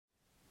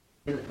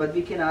But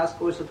we can ask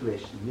also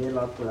questions. We are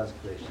allowed to ask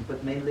questions.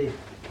 But mainly,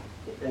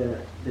 the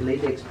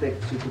lady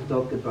expects you to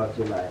talk about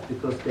your life,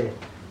 because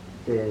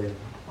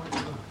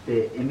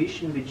the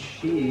emission which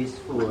she is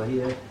for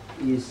here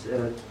is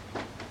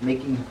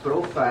making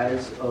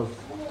profiles of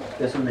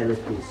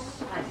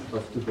personalities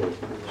of today.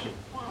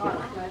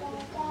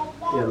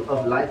 Yeah,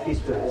 of life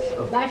histories.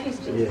 Life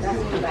histories.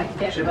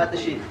 Yes. Shri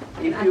Mataji,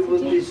 if you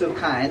would be so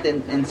kind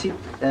and sit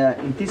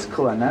in this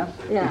corner,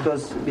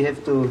 because we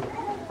have to.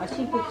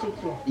 She could sit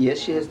here. Yes,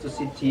 she has to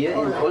sit here,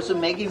 and also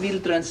Maggie will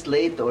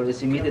translate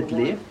always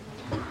immediately.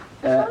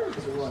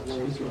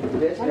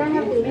 Where's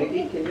Maggie?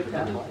 Maggie, can you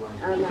come?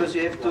 Because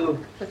you have to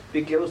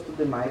be close to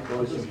the mic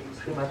also.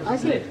 I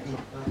see.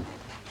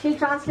 She'll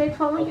translate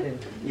for you?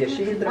 Yes,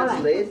 she will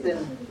translate. Right.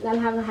 Then I'll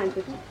have a hand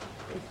with you.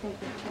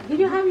 Did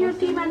you have your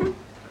tea, madam?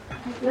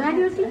 You had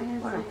your tea?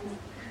 All right.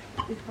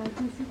 If I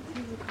can sit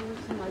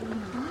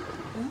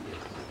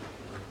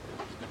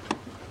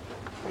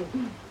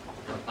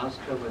Ask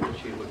her whether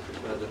she would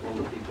prefer that all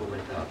the people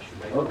went out.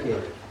 Okay.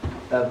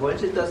 Wollen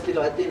Sie, dass die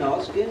Leute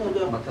hinausgehen,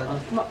 oder?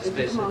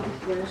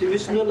 Sie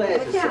müssen nur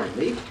leise sein,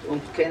 nicht?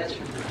 Und kennen...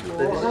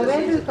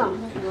 Where do you come?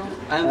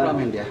 I am from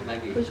India.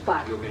 Which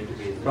part?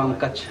 From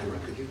Kutch.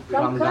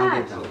 From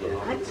Kutch?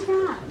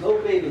 No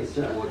babies,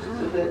 sir. So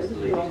that's,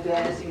 you don't know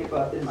anything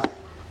about them.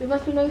 You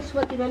must be knowing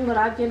Swati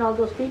Maraji and all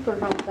those people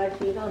from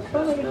Kutch, you know,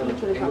 so many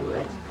people from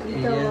Kutch.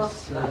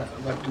 Yes,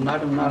 but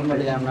not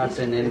normally I am not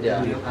in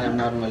India. I am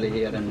normally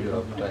here in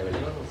Europe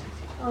traveling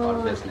for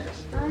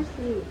business. I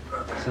see.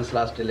 Since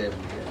last 11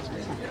 years, 10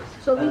 years.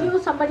 So will you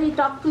somebody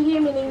talk to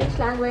him in English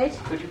language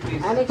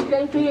and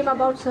explain to him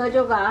about Sahaja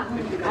Yoga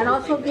and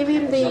also give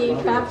him the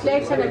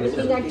pamphlets and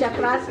everything and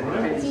chakras?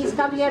 He's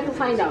come here to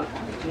find out.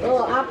 तो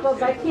आप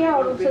बैठिए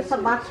और उनसे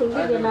सब बात सुन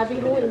लीजिए, मैं भी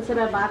हूँ, इनसे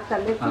मैं बात कर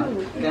लेती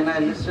हूँ. Can I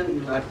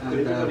listen at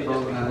the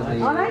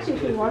program? All right,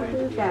 if you want to,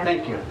 you can.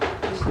 Thank you.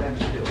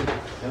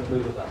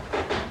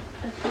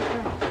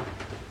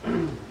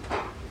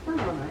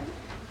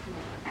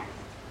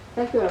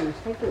 Thank you very much.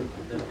 Thank you.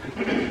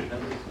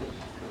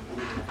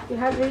 You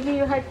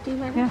had tea,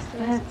 madam? Yes,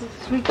 I had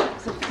 3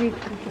 cups of tea.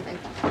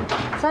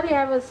 Sorry,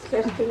 I was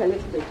resting a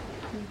little bit.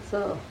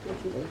 So,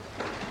 little bit.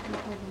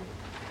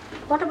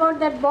 What about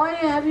that boy?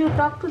 Have you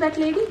talked to that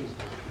lady?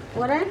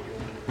 Warren?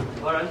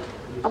 Warren?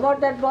 About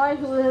that boy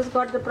who has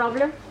got the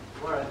problem?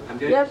 Warren, I'm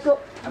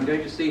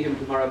going to see him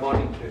tomorrow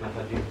morning, Shri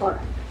Mataji. All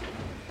right.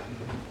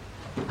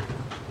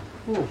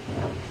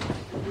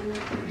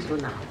 So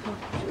now,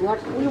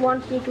 what do you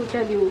want me to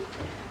tell you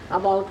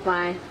about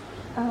my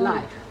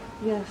life?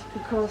 Yes,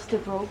 because the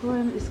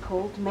program is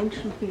called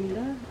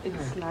Menschenbilder.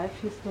 It's life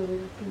history.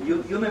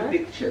 Human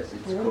pictures,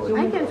 it's called.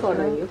 I can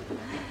follow you.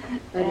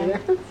 And,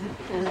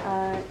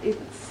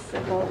 it's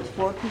about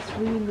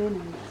 43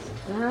 minutes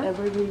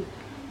every week.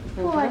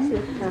 Oh, I see.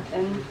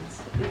 And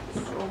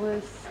it's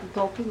always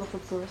talking of a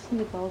person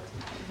about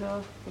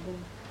her,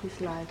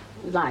 his life.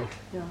 Life.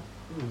 Yeah.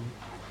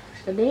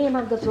 The name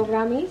of the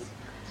program is?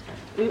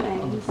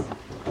 Ö1,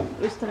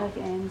 Österreich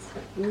 1.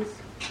 Yes.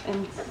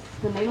 And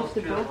the name of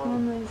the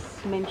program is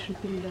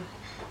Menschenbilder.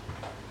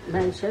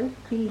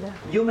 Menschenbilder.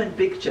 Human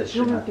pictures.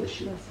 Human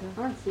pictures.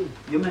 Yeah. I see.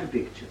 Human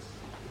pictures.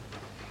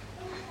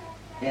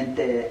 And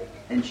it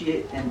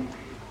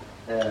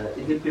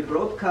will be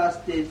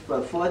broadcasted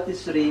for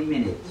 43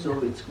 minutes,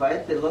 so it's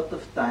quite a lot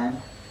of time.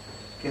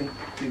 Can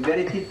be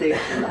very detailed.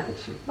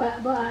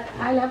 But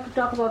I'll have to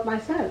talk about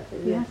myself.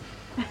 Yes.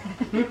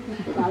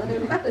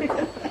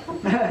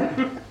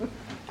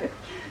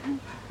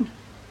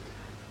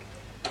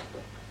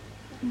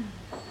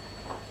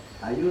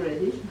 Are you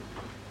ready?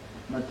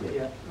 Not yet.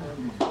 Yeah.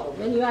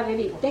 When you are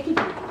ready, take it.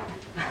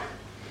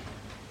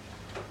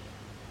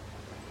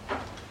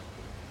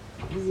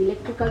 These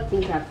electrical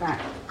things are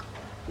bad.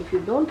 If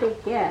you don't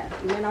take care,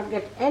 you may not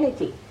get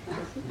anything.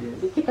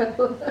 Be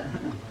careful.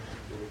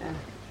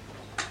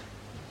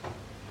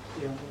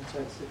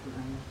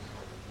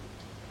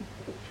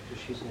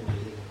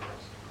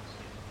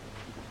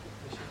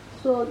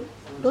 So,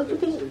 don't you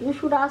think you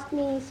should ask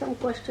me some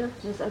questions?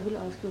 Yes, I will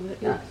ask you.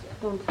 Yeah.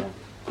 Don't have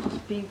to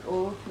speak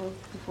all for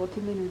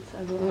 40 minutes.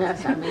 I will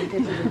Yes, I mean,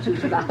 you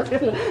should ask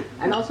me.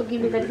 And also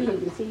give me the deal.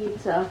 You see,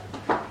 it's a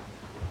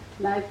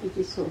life which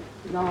is so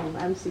long.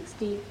 I'm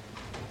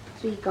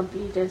 63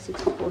 complete and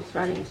 64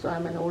 running, so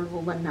I'm an old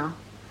woman now.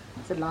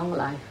 It's a long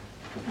life.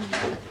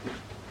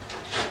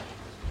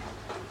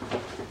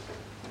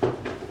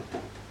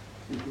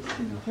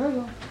 Here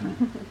you go.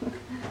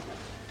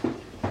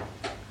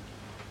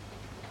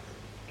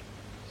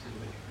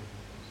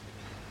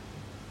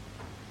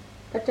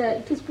 But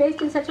it is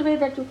placed in such a way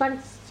that you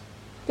can't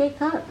take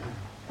her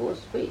for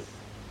space.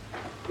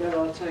 Yeah,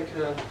 I'll take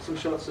some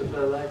shots of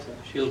her later.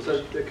 So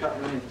the cut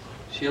in.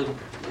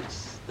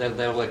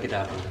 They'll work it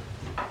out.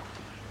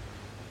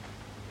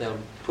 They'll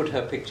put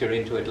her picture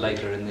into it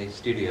later in the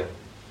studio.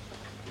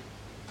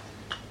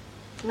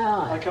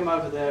 No. I come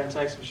over there and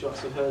take some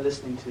shots of her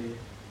listening to you.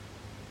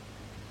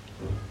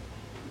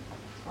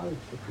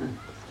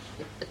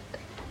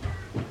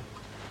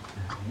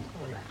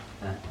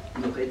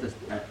 Nog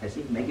translator. I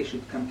think Maggie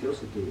should come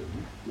closer to you.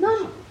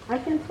 No, I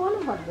can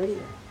follow her very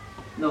well.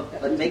 No,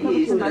 but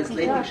Maggie is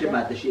translating Shri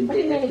Mataji, and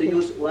they have to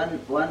use one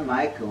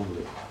mic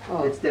only.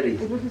 Oh. That's the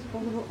reason. It is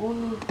possible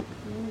only.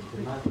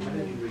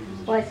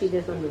 Oh, I see,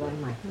 there's only one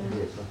mic.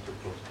 Yes.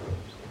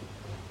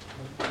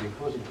 You're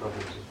causing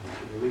problems with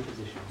the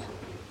reposition.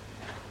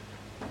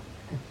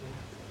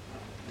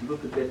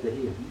 Look at better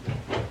here.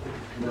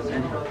 In the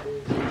center.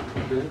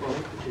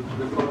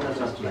 That's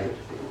just right.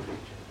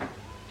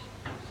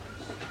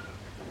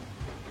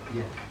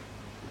 Yeah.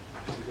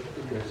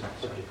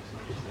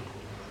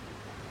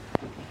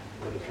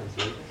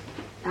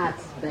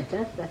 That's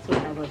better. That's what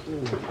I was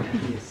doing.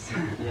 Yes.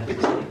 Yeah,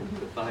 for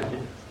 5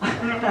 minutes.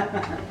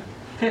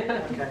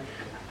 Okay.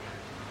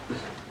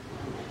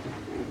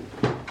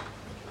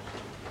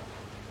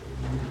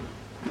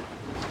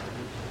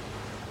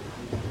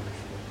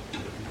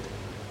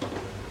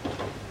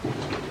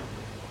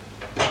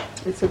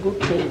 It's a good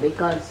thing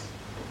because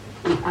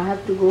I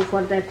have to go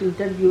for that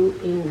interview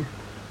in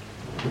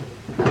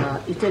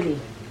Italy.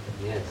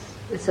 Yes.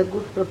 It's a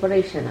good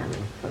preparation,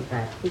 for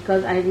that.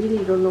 Because I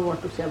really don't know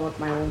what to say about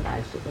my own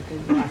life, so that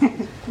is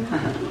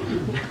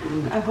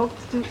I hope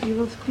you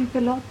will speak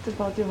a lot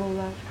about your whole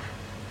life.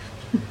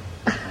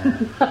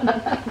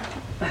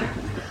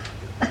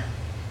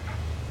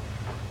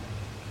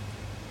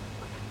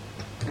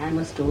 I'm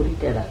a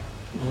storyteller.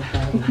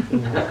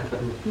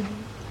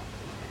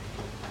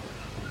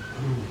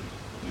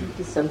 It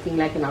is something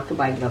like an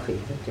autobiography,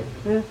 isn't it?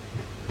 Yeah.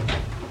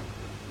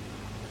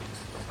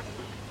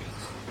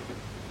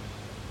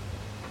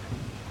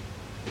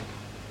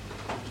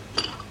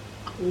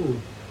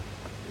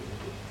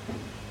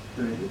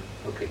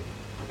 Okay.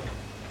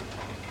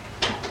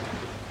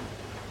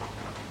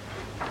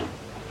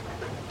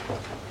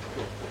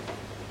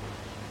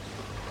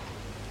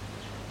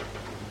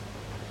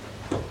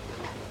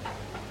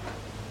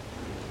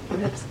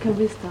 Perhaps can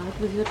we start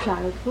with your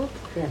childhood?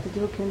 Yes. That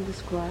you can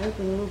describe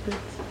a little bit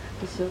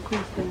the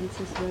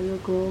circumstances where you're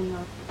growing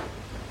up.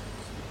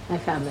 My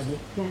family.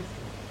 Yes.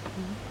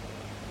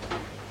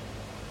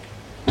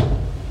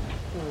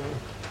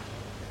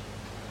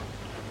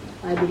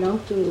 I belong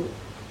to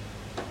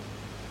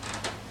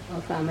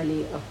a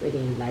family of very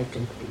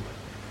enlightened people.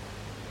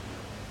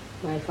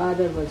 My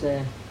father was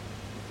a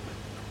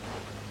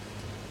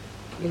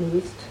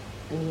linguist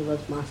and he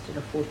was master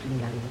of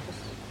 14 languages.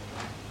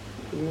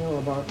 He knew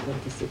about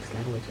 26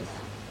 languages.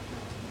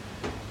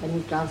 And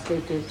he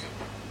translated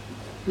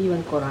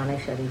even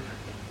Quran-e-Sharif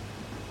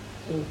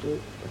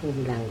into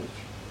Hindi language.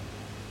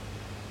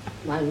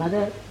 My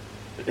mother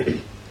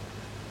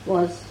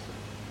was,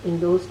 in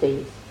those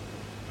days,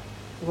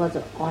 was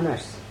an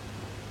honors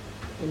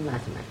in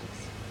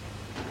mathematics.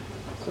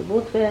 So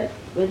both were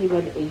very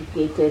well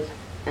educated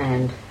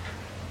and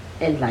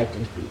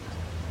enlightened people.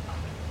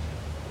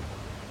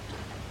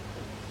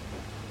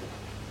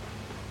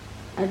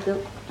 At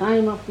the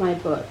time of my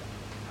birth,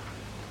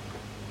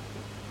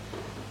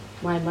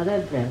 my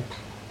mother dreamt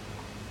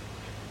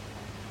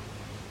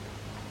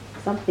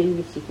something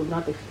which she could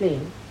not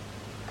explain,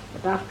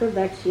 but after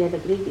that she had a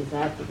great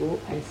desire to go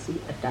and see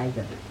a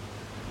tiger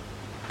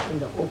in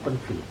the open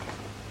field.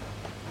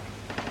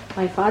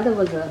 My father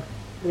was a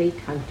great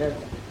hunter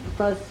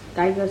because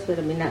tigers were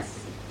a menace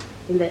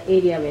in the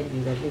area where we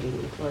were living.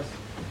 It was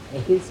a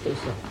hill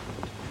station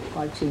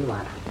called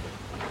Chindwara.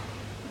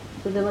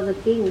 So there was a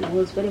king who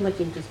was very much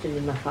interested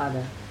in my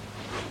father.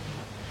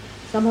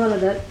 Somehow or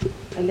other,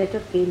 a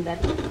letter came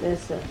that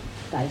there's a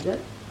tiger,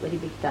 very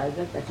big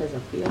tiger that has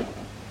appeared,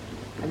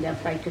 and they are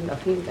frightened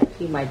of him that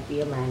he might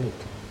be a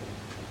man-eater.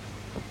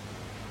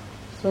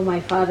 So my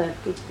father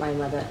took my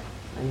mother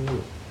and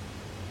me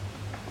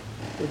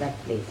to that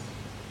place.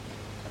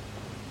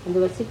 And they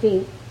were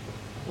sitting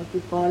what we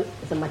call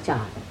as a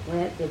machan,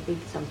 where they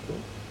built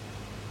something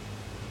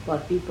for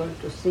people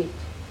to sit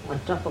on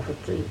top of a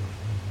tree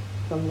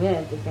from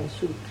where they can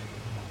shoot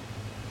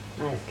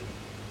nicely.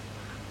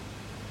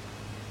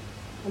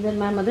 And then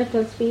my mother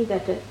tells me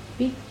that a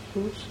big,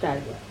 huge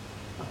tiger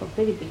of a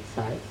very big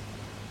size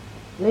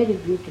very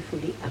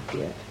beautifully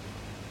appeared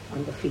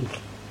on the field.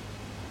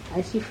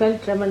 And she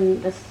felt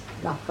tremendous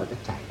love for the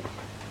tiger.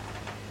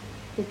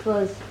 It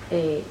was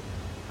a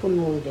full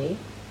moon day,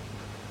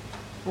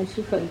 and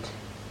she felt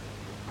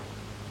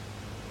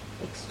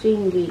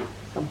extremely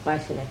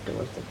compassionate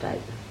towards the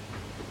tiger.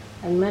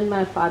 And when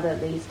my father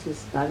raised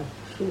his gun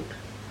to shoot,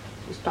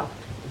 she stopped.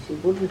 She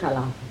wouldn't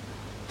allow him.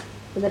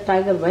 So the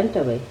tiger went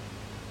away,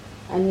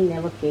 and he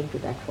never came to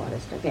that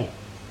forest again.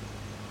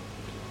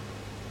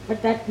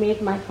 But that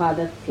made my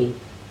father think,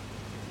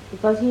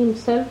 because he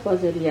himself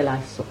was a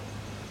realized soul,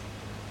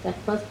 that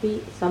must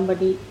be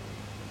somebody,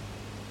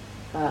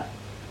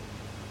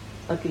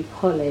 what we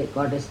call a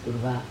goddess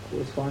Durga, who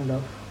is fond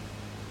of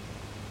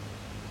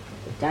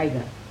the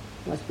tiger,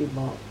 must be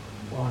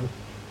born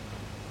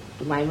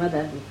to my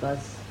mother,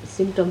 because the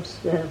symptoms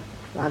were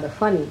rather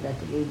funny that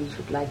a lady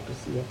should like to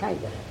see a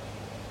tiger.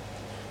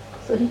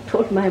 So he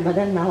told my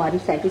mother, now are you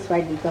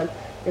satisfied, because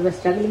they were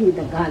struggling with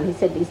the gun. He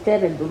said, is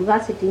there a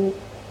Durga sitting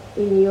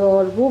in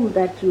your room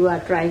that you are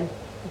trying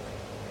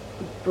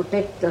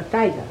protect the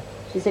tiger.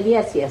 She said,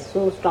 yes,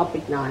 so stop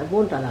it now, I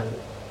won't allow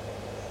you.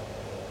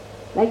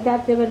 Like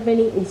that, there were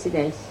many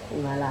incidents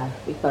in my life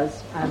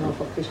because I am of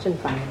a Christian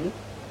family,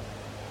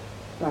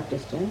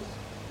 Protestants.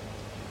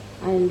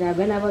 And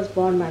when I was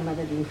born, my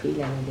mother didn't feel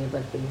any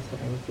labor pains or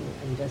anything,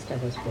 and just I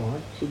was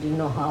born. She didn't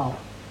know how.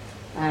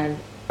 And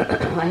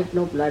I had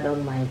no blood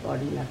on my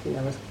body, nothing.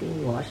 I was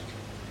clean washed.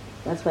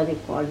 That's why they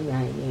called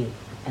my name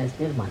as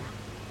Nirmala.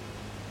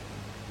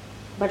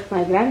 But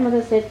my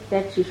grandmother said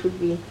that she should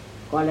be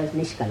called as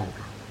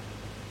Nishkalanka.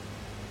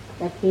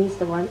 That means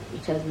the one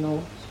which has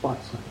no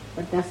spots on it.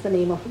 But that's the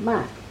name of a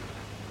man.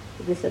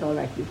 So they said, all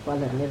right, we call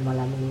her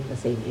Nirmala, meaning the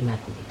same,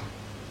 immaculate.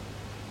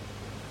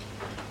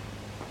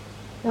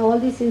 Now all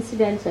these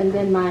incidents, and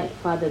then my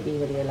father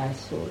being a realized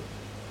soul,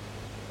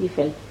 he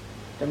felt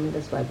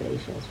tremendous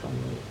vibrations from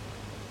me.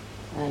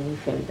 And he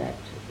felt that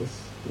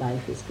this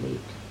life is great.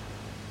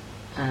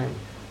 And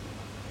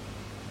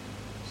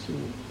she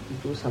will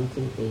do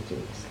something great in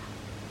this life.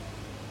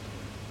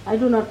 I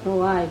do not know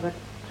why, but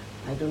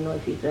I don't know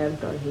if he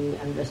dreamt or he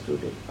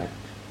understood it, but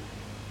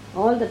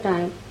all the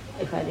time,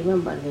 if I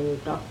remember when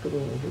he talked to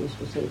me, he used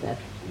to say that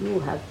you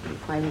have to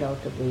find out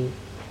a way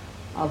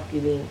of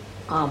giving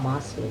our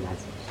mass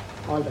realization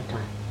all the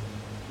time.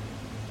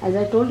 As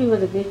I told you, he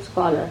was a great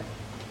scholar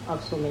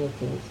of so many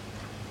things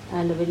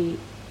and a very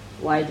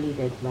widely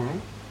read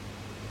man.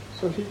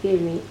 So he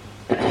gave me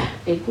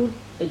a good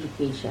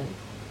education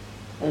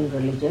in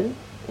religion,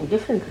 in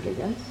different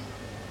religions,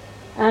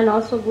 and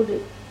also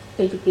good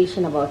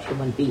education about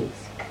human beings.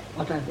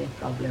 What are their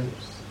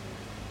problems?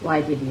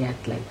 Why they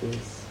react like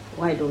this?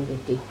 Why don't they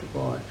take to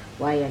God?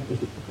 Why are they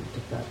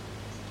hypocritical?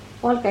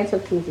 All kinds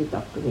of things he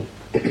talked to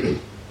me.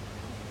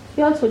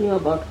 He also knew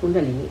about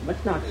Kundalini,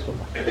 but not so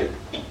much.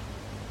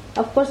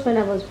 Of course, when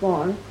I was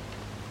born,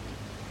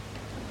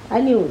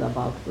 I knew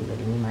about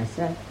Kundalini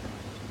myself.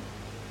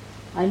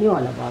 I knew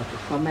all about it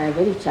from my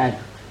very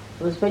childhood.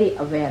 I was a very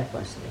aware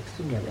person,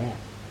 extremely aware.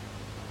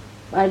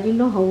 But I didn't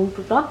know whom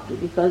to talk to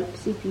because,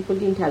 see, people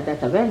didn't have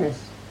that awareness.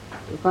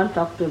 You can't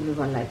talk to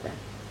everyone like that.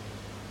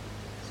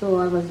 So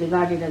I was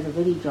regarded as a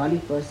very jolly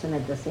person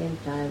at the same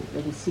time,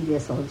 very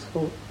serious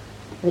also,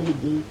 very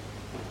deep.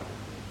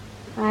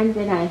 And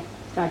then I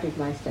started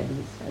my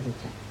studies as a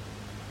child.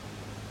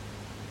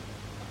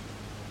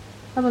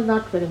 I was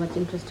not very much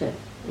interested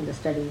in the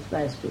studies,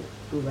 but I used to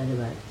do very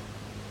well.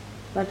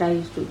 But I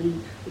used to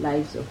read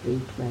lives of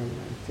great men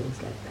and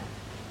things like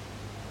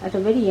that. At a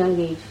very young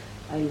age,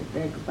 I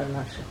read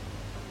Bernard Shaw.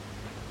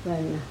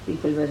 When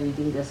people were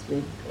reading just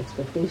with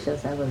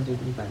expectations, I was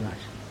reading Bernard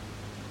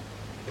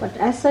Shaw. But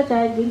as such,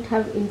 I didn't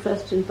have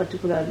interest in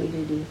particularly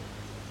reading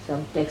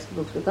some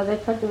textbooks because I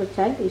thought they were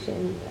childish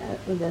and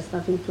there's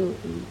nothing to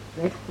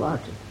read about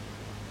it.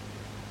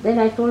 Then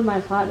I told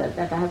my father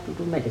that I have to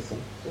do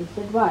medicine. So he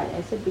said, why?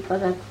 I said,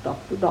 because I have to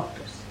talk to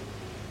doctors.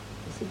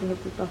 He said, you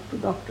have to talk to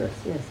doctors.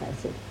 Yes, I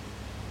said.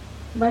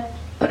 But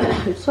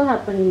it so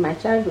happened in my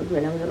childhood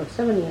when I was about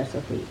 7 years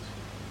of age.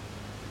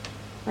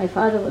 My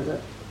father was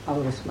a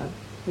congressman.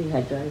 He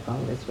had joined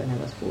Congress when I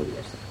was 4 years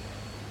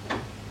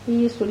old. He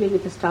used to live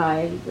with a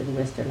style, very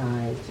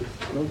westernized, his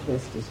clothes were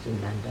stitched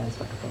in London,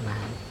 sort of a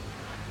man.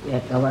 We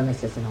had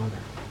governesses and all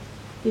that.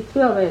 He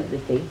threw away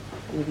everything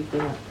and he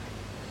became a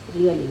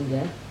real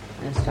Indian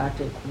and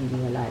started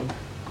leading a life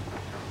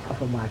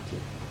of a martyr.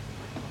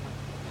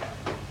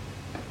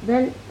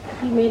 Then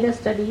he made us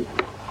study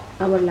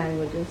our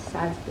languages,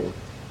 Sanskrit.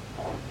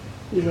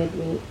 He made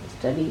me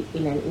study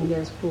in an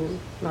Indian school,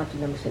 not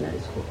in a missionary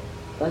school.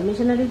 Because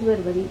missionaries were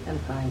very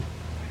unkind.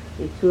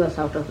 They threw us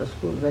out of the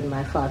school when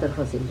my father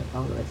was in the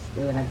Congress.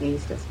 They were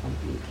against us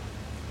completely.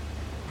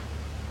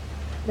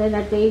 Then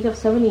at the age of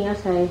 7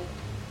 years, I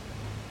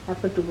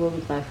happened to go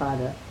with my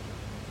father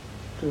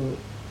to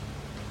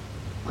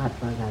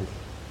Mahatma Gandhi.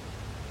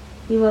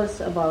 He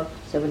was about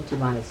 70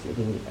 miles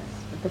living with us.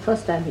 But the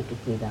first time he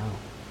took me down.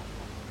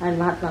 And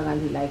Mahatma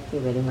Gandhi liked me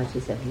very much. He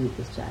said, leave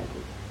this child.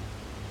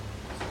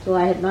 So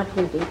I had not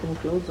even taken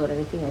clothes or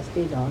anything. I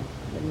stayed on.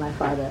 Then my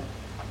father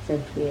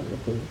sent me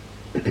everything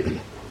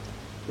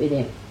with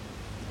him.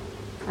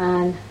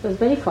 And he was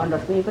very fond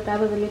of me, but I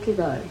was a little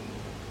girl.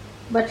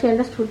 But he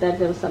understood that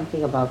there was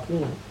something about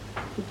me.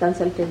 He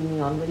consulted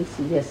me on very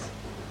serious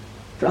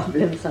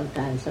problems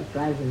sometimes,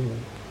 surprising me.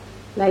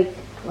 Like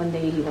one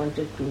day he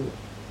wanted to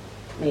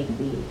make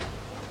the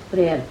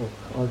prayer book,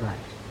 all right.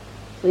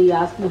 So he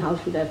asked me how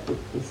should I put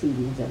the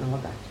series and all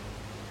that.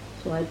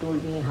 So I told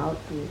him how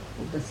to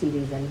put the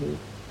series and he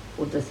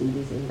put the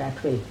series in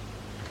that way.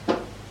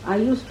 I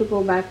used to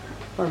go back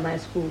for my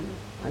school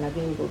and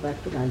again go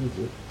back to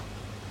Gandhiji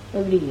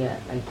every year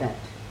like that.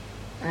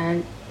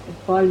 And he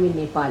called me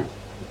Nepali.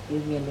 He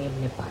gave me a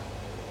name Nepal.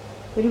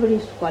 Everybody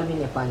used to call me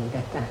Nepali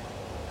that time.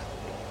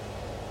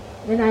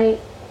 Then I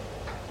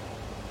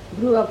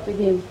grew up with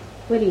him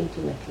very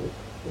intimately.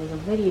 He was a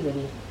very,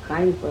 very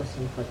kind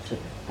person for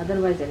children.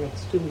 Otherwise an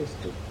extremely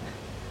strict man.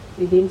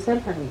 With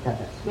himself and with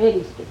others.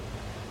 Very strict.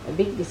 A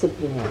big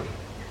disciplinarian.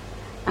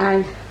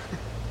 And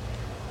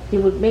he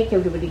would make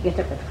everybody get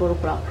up at 4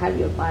 o'clock, have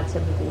your baths,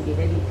 everything, be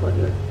ready for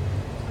your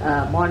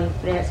morning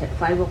prayers at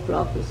 5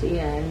 o'clock, you see,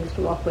 and he used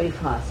to walk very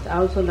fast. I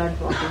also learned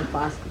walking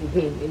fast with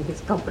him. In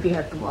his company,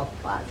 I had to walk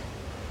fast.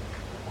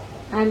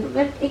 And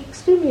was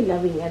extremely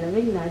loving and a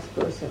very nice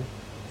person.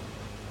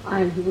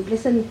 And he would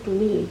listen to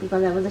me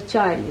because I was a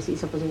child, you see.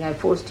 Supposing I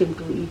forced him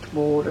to eat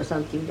more or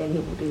something, then he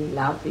wouldn't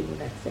laugh, he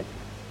would accept.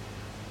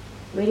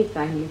 Very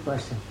kindly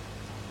person.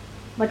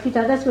 But with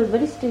others he was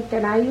very strict,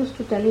 and I used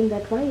to tell him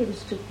that, why are you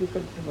strict with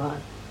the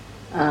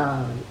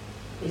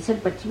he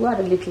said, but you are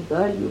a little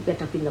girl, you get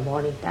up in the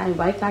morning time,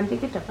 why can't they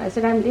get up? I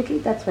said, I'm little,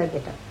 that's why I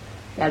get up.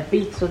 They are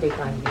big, so they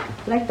can't get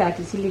up. Like that,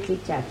 you see, little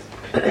chaps.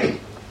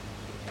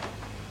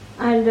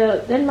 And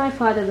then my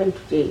father went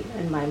to jail,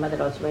 and my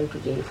mother also went to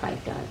jail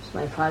 5 times.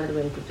 My father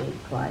went to jail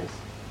twice,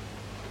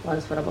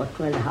 once for about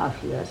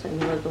 2.5 years,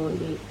 and he was the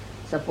only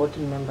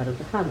supporting member of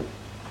the family.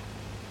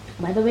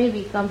 By the way,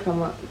 we come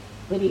from a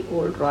very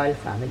old royal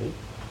family,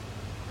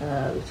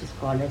 which is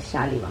called as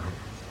Shalivanas.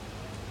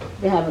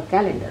 They have a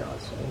calendar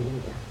also in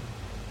India.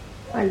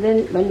 And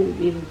then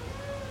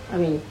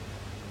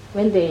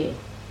when they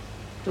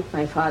took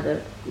my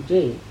father to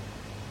jail,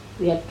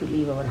 we had to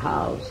leave our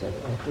house and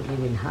we had to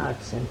live in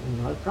huts and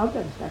all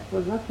problems. That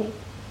was nothing.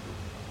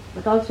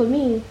 But also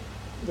me,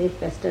 they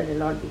pestered a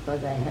lot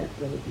because I helped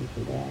many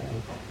people there,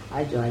 and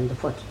I joined the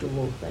 42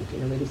 movement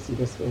in a very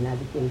serious way, and I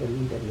became the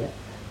leader here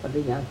for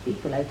the young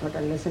people. I thought,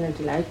 unless and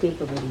until I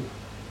take a very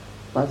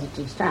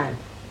positive stand,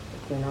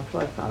 it may not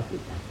work out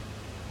with them.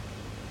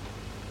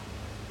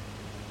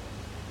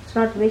 It's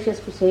not vicious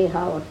to say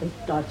how they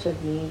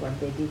tortured me, what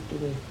they did to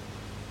me.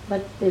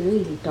 But they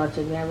really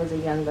tortured me. I was a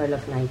young girl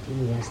of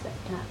 19 years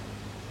that time.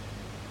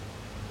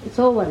 It's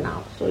over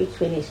now, so it's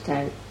finished.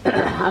 And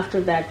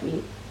after that,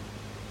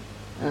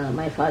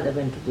 my father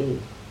went to jail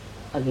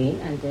again,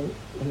 and then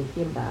when he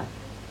came back,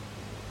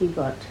 he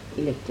got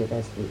elected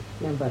as the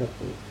member of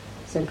the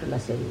Central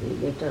Assembly,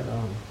 later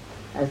on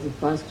as the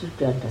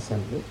Constituent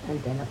Assembly, and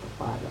then of the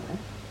Parliament.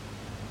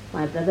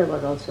 My brother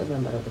was also a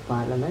member of the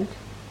Parliament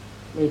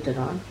later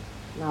on.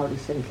 Now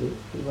recently,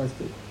 he was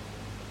the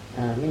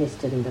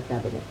minister in the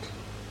cabinet.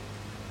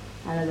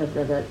 Another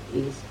brother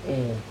is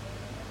a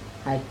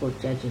High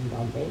Court judge in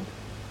Bombay.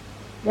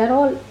 They are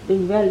all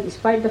doing well,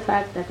 despite the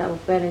fact that our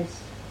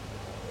parents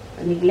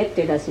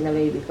neglected us in a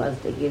way because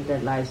they gave their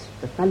lives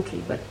to the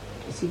country. But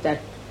you see,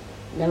 that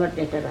never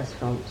deterred us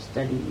from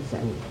studies,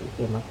 and we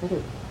came up very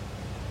well.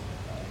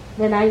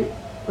 Then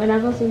when I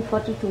was in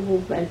 42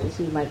 movement, you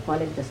see, my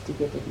college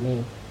rusticated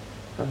me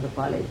from the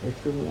college. They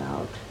threw me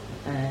out,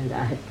 and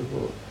I had to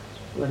go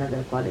to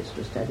another college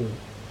to study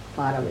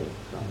far away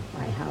from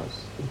my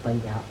house in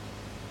Punjab,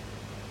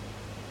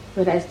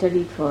 where I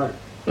studied for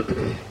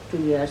 2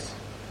 years.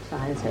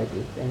 Science I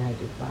did, then I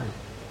did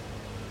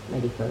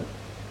medical.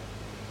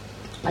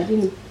 I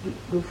didn't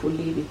do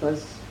fully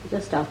because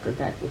just after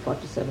that the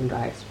 47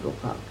 riots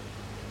broke out.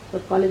 So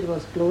college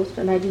was closed,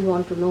 and I didn't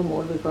want to know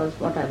more because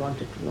what I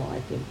wanted to know,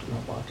 I came to know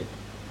about it.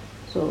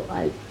 So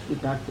I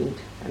did not need,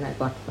 and I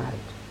got married.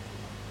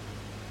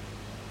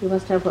 You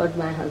must have heard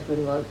my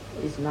husband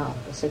is now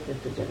the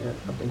Secretary General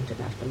of the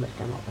International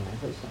Maritime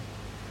Organization.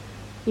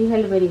 He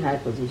held very high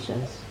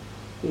positions.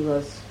 He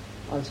was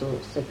also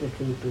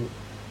Secretary to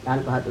Lal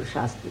Bahadur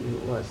Shastri,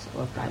 who was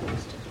our Prime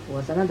Minister, who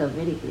was another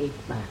very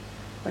great man.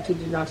 But he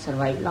did not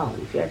survive long.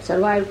 If he had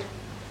survived,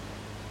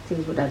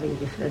 things would have been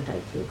different, I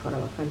think, for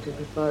our country,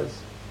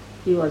 because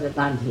he was a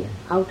Gandhian,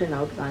 out and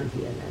out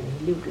Gandhian, and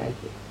he lived like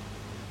an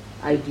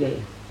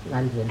ideal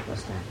Gandhian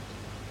personality.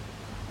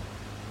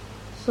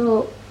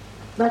 So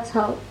that's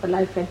how the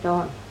life went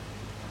on.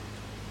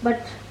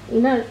 But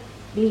inner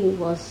being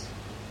was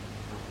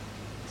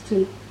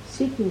still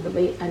seeking the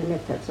way and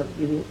methods of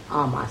giving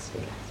mass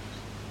realization.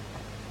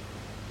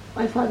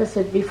 My father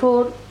said,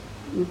 before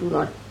you do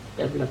not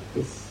develop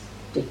this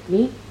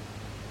technique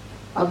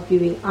of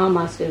giving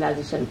mass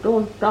realization,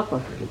 don't talk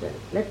of religion.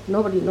 Let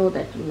nobody know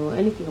that you know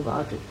anything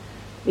about it,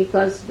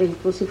 because they'll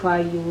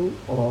crucify you,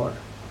 or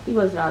he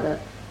was rather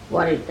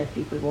worried that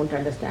people won't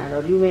understand,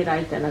 or you may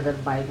write another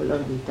Bible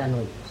or Gita,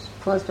 no use.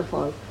 First of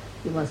all,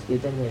 you must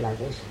give them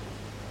realization.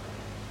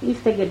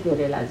 If they get the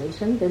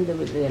realization, then they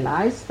will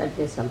realize that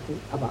there's something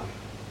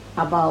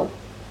above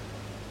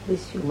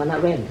this human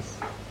awareness.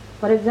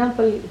 For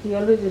example, he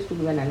always used to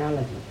give an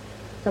analogy.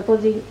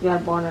 Supposing you are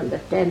born on the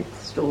 10th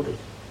story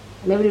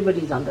and everybody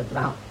is on the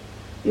ground.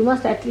 You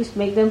must at least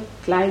make them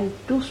climb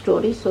 2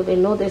 stories so they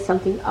know there's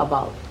something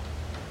above.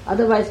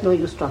 Otherwise, no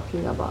use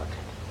talking about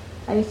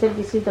it. And he said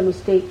this is the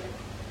mistake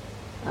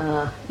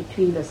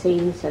between the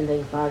saints and the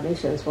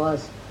incarnations,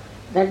 was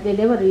that they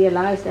never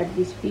realized that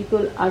these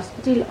people are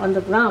still on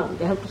the ground.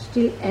 They have to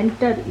still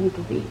enter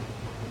into being.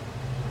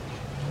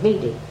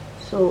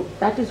 So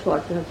that is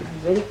what you have to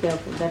be very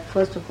careful, that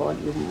first of all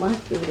you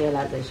must give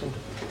realization to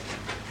people.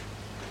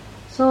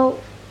 So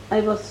I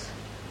was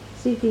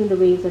seeking the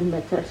ways and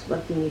methods,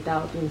 working it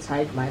out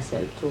inside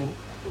myself through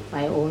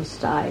my own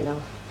style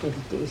of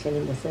meditation,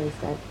 in the sense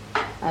that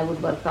I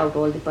would work out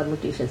all the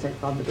permutations and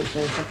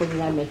combinations.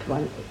 Supposing I met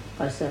one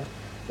person,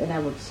 then I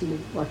would see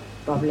what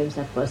problems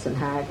that person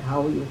had,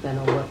 how you can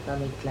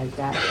overcome it, like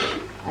that.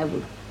 I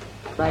would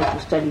try to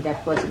study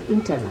that person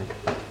internally.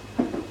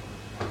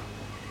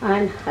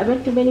 And I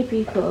went to many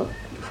people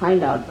to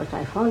find out, but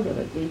I found they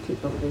were great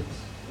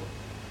hypocrites.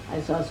 I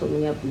saw so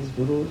many of these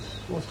gurus,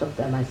 most of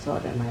them I saw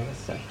them, I was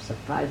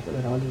surprised they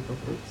were all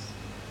hypocrites,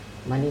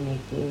 money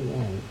making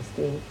and this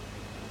thing.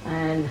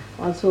 And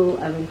also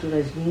I went to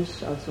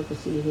Rajneesh also to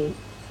see him,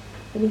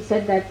 and he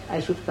said that I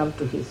should come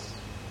to his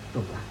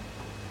program.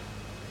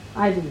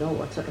 I didn't know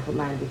what sort of a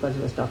man, because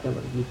he was talking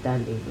about Gita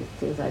and these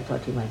things. I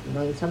thought he might be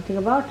knowing something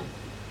about it.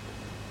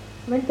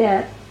 Went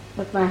there,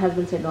 but my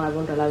husband said, no, I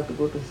won't allow you to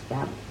go to his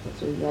camp.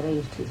 So he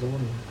arranged his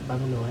own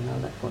bungalow and all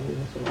that for me,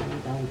 so I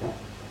went down there.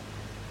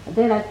 And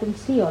there I could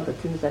see all the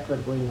things that were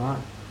going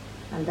on.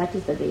 And that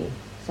is the day,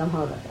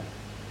 somehow or other,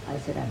 I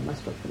said I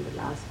must open the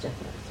last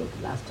chakra. So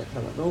the last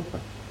chakra was open.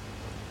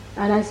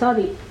 And I saw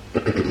the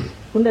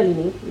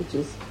Kundalini, which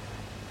is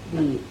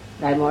the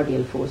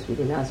primordial force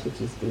within us,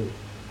 which is the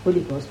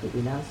Holy Ghost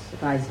within us,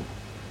 rising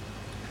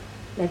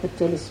like a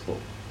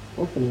telescope,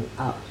 opening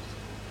out.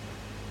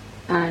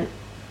 And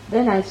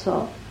then I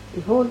saw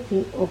the whole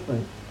thing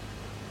open,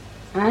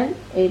 and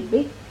a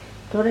big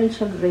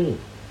torrential rain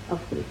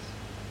of grace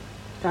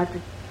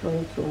started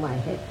flowing through my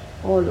head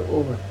all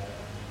over,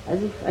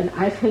 as if, and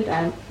I felt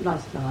I am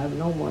lost now, I am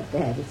no more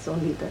there, it's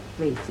only the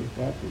grace is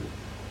there,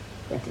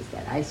 that is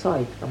there. I saw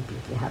it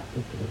completely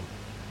happening to me.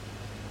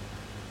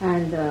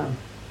 And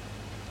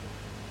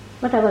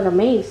but I was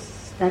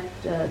amazed that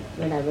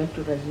when I went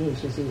to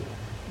Rajneesh, you see,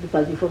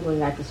 because before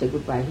going I had to say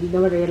goodbye, he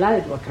never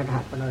realized what had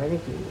happened or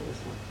anything.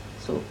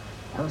 So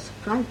I was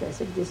surprised. I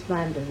said, this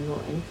man doesn't know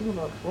anything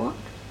about what?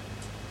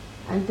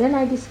 And then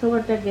I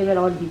discovered that they were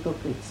all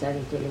hypocrites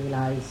and telling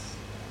lies.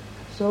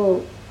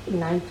 So in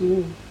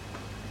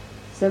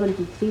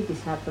 1973,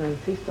 this happened on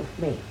 5th of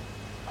May.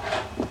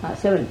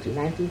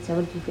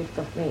 1975th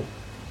of May.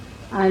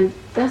 And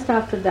just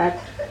after that,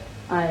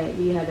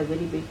 we had a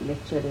very big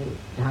lecture in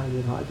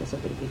Jahangir Hall, just a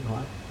very big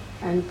hall.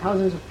 And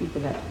thousands of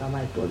people had come.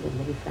 I told them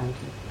very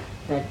frankly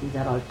that these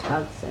are all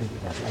thugs and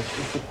these are like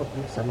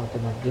hypocrites. Some of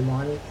them are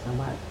demonic, some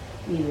are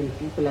evil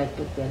people. I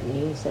took their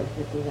names,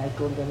 everything. I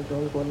told them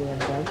don't go near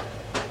them.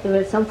 There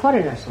were some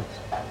foreigners also.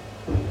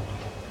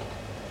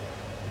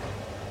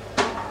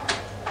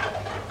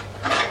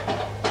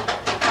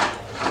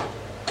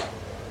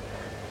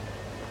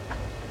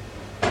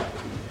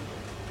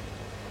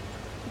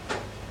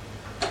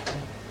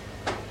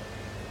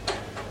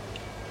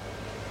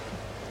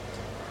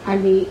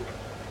 And we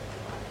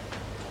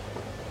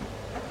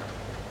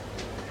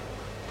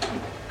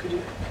could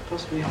you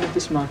possibly hold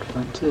this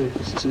microphone too?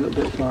 This is a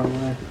little bit far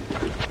away.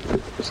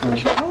 So,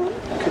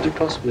 could you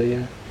possibly,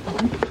 yeah.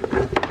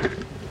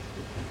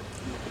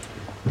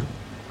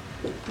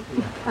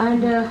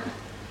 And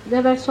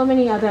there were so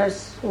many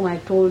others whom I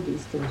told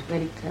these things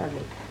very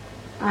clearly.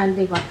 And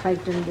they got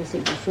frightened. They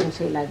said, you shouldn't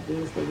say like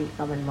this. They will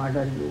come and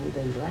murder you.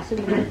 I said,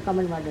 they will come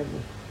and murder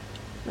me.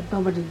 But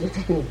nobody did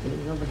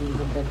anything. Nobody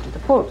even went to the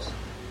courts.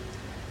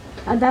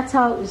 And that's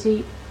how, you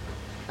see,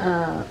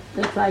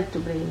 they tried to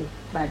bring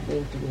bad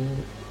name to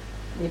me.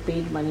 They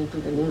paid money to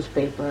the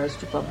newspapers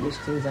to publish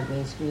things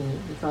against me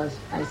because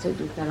I said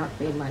you cannot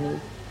pay money.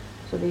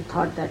 So they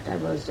thought that I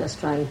was just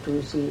trying to,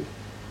 you see,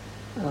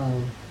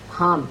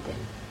 harm them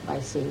by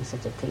saying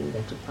such a thing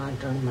that you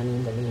can't earn money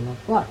in the name of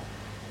God.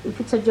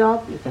 If it's a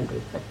job, you can do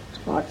it, but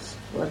God's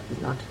work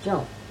is not a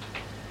job.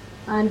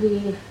 And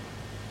the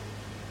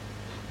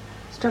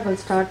struggle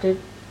started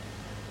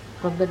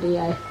from the day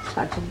I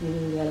started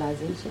giving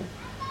realization.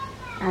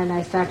 And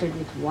I started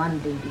with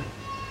one lady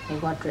who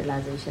got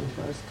realization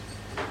first.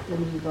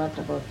 Then we got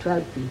about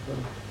 12 people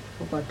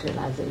who got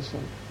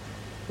realization.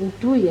 In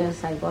 2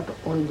 years, I got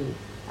only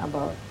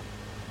about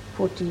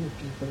 14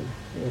 people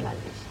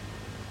realization.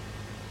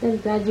 Then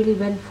gradually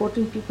when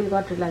 14 people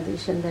got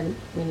realization, then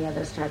many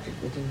others started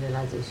getting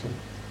realization.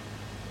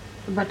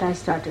 But I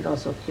started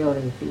also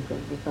curing people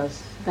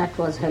because that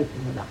was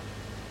helping a lot.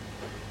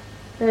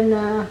 Then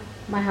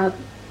my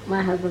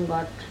husband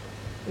got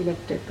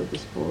elected to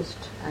this post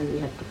and we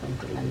had to come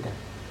to London.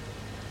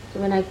 So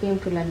when I came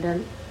to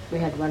London, we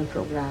had one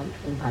program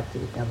in Bharati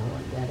Vidya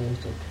Bhavan, we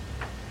arranged it.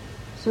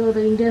 So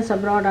the Indians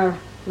abroad are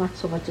not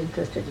so much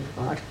interested in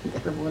God,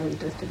 they are more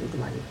interested in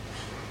money.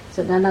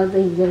 So none of the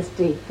Indians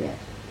stayed there.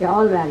 They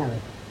all ran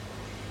away.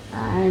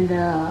 And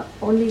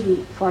only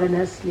the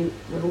foreigners who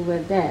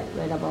were there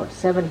were about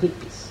 7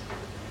 hippies.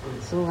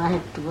 So I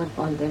had to work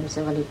on them,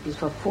 7 hippies.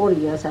 For 4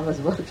 years I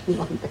was working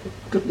on them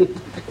to get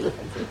to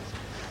realization.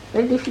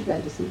 Very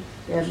difficult, you see.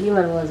 Their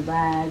liver was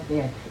bad, they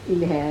had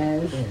ill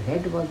health, their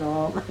head was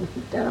off,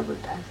 terrible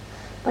times.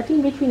 But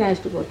in between I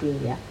used to go to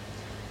India.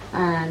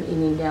 And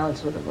in India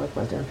also the work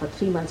was done. For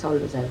 3 months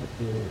always I would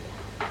be in India.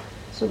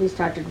 So we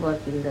started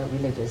work in the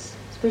villages,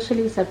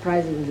 especially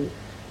surprisingly,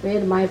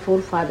 where my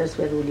forefathers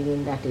were ruling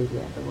in that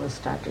area. The work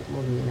started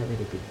moving in a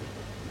very big way.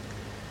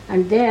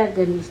 And there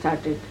then we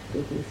started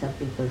taking some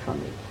people from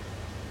India.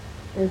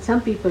 Then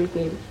some people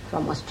came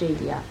from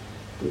Australia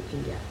to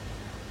India,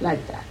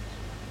 like that.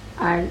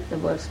 And the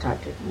work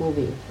started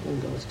moving in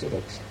those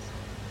directions.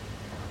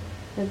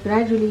 Then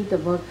gradually the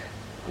work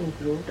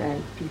improved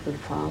and people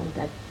found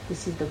that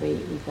this is the way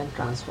we can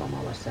transform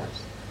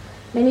ourselves.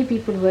 Many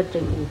people who are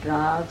taking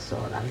drugs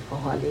or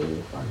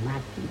alcoholic or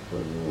mad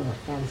people or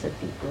cancer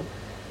people,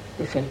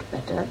 they felt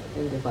better,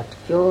 then they got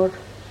cured,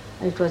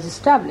 and it was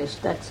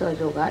established that Sahaja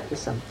Yoga is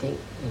something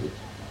very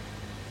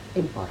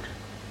important.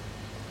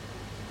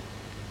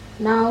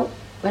 Now,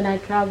 when I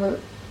travel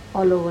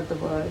all over the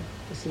world,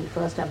 you see,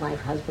 first my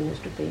husband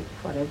used to pay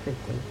for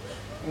everything.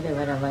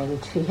 Whenever I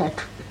went, he had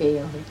to pay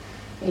on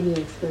any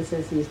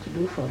expenses he used to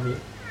do for me.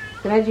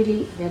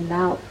 Gradually, then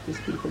now these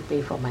people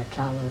pay for my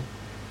travel,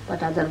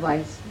 but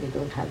otherwise they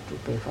don't have to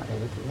pay for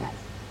anything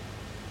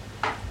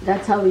else.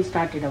 That's how we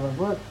started our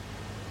work.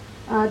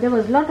 There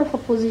was a lot of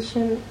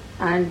opposition,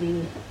 and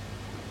the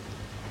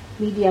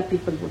media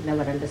people would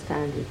never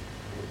understand it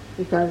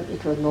because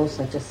it was no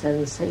such a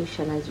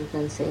sensation, as you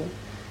can say.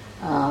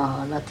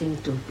 Nothing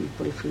to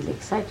people feel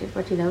excited,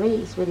 but in a way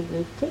it's a very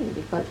great thing,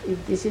 because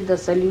if this is the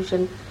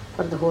solution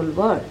for the whole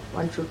world,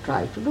 one should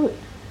try to do it.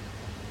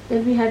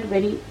 Then we had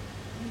very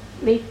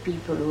great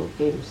people who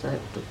came to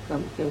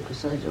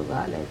Sahaja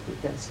Yoga, like we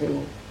can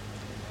say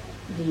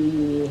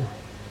the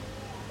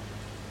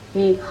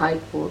Hague High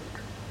Court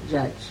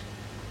judge,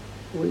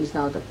 who is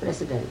now the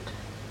president,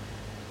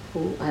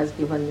 who has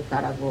given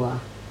Nicaragua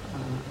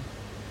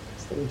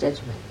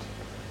judgment.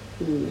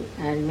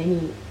 And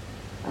many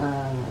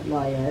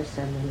lawyers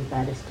and many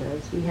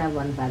barristers. We have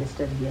one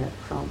barrister here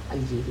from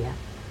Algeria,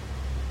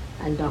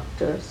 and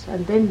doctors,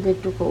 and then they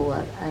took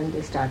over and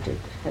they started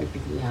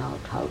helping me out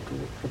how to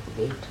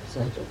propagate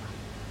Sahaja Yoga.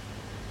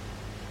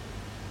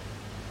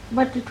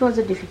 But it was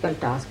a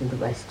difficult task in the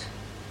West.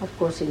 Of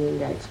course, in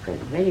India it spread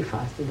very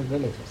fast in the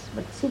villages.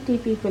 But city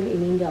people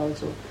in India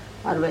also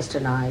are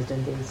westernized,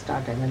 and they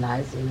start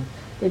analyzing.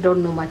 They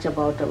don't know much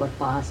about our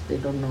past. They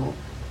don't know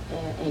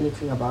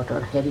anything about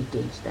our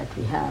heritage that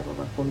we have,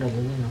 our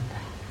Kundalini and all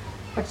that.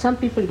 But some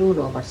people do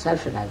know about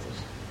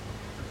self-realization.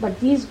 But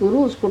these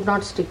gurus could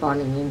not stick on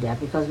in India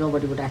because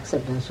nobody would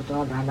accept them, so they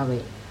all ran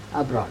away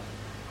abroad.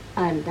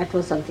 And that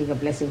was something, a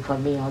blessing for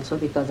me also,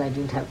 because I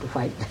didn't have to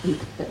fight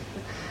them.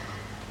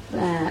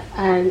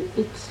 And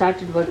it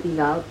started working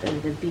out,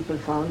 and then people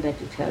found that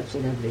it helps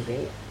in every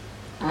way.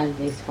 And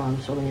they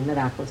found so many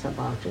miracles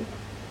about it.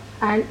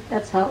 And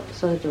that's how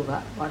Sahaja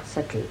Yoga got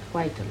settled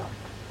quite a lot.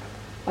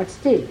 But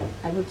still,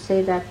 I would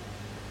say that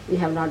we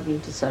have not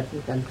been to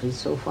certain countries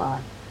so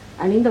far.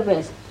 And in the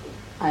West,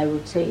 I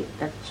would say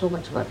that so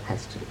much work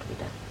has still to be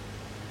done.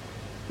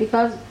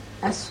 Because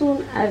as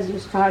soon as you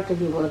start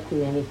any work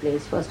in any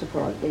place, first of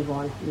all, they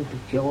want you to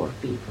cure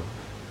people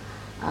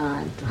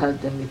and to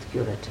help them with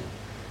curative.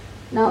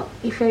 Now,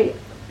 if I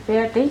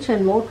pay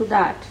attention more to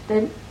that,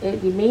 then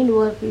the main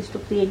work is to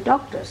create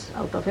doctors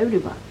out of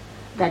everyone.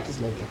 That is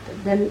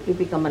neglected. Then you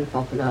become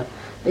unpopular.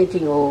 They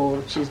think,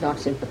 oh, she's not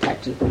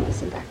sympathetic and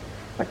this and that.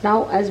 But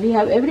now, as we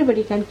have,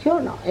 everybody can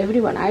cure now.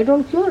 Everyone. I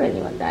don't cure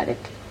anyone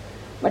directly.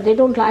 But they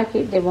don't like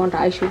it. They want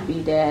I should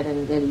be there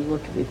and their ego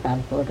to be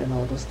pampered, and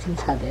all those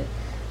things are there.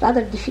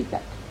 Rather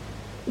difficult.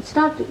 It's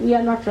not, we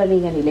are not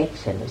running an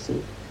election, you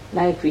see.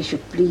 Like we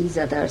should please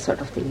others sort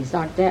of thing is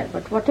not there.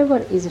 But whatever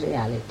is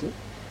reality,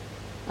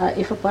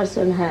 if a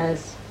person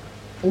has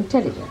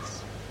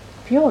intelligence,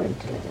 pure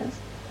intelligence,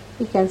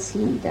 he can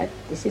see that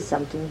this is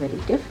something very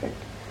different.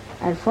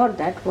 And for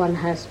that one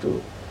has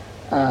to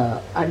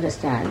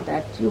understand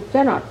that you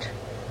cannot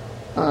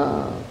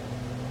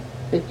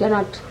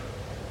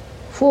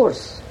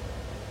force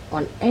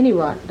on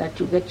anyone that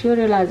you get your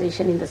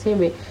realization in the same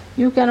way.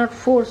 You cannot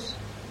force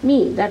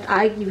me that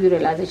I give you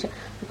realization,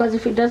 because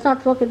if it does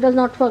not work, it does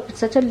not work. It's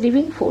such a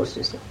living force,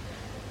 you see.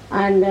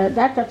 And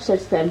that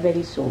upsets them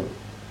very soon.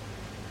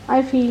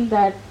 I feel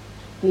that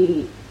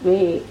the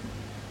way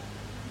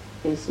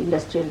this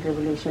industrial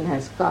revolution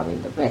has come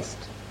in the West,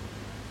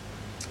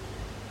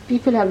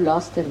 people have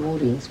lost their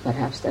moorings,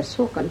 perhaps. They're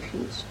so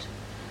confused.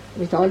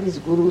 With all these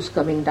gurus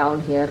coming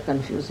down here,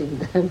 confusing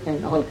them,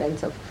 and all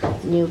kinds of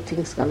new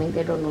things coming,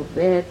 they don't know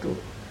where to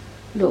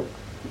look.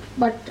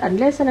 But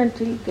unless and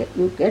until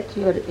you get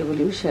your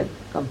evolution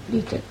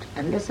completed,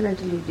 unless and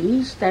until you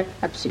reach that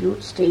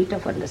absolute state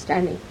of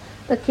understanding,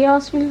 the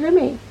chaos will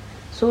remain.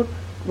 So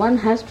one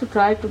has to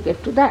try to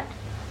get to that.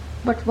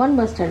 But one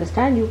must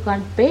understand you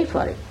can't pay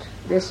for it.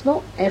 There's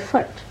no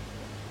effort.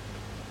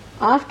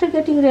 After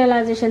getting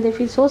realization, they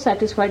feel so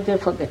satisfied they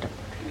forget about it.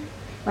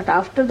 But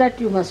after that,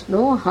 you must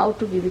know how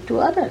to give it to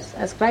others.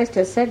 As Christ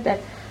has said that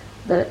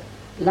the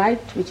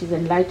light which is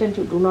enlightened,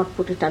 you do not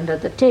put it under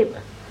the table.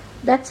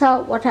 That's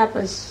how what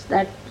happens,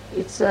 that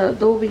it's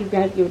though we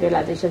give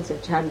realizations to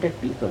 100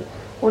 people,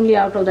 only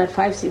out of that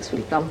 5-6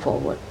 will come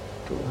forward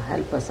to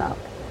help us out.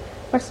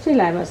 But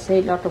still, I must say,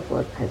 a lot of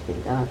work has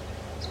been done.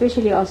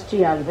 Especially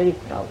Austria, I'm very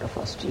proud of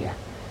Austria.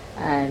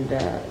 And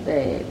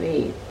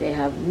they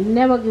have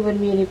never given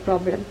me any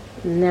problem,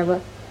 never.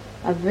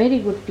 A very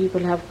good people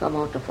have come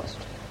out of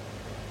Austria.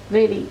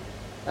 Very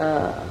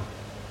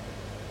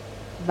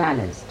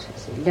balanced,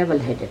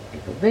 level-headed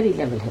people, very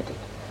level-headed.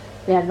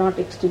 They are not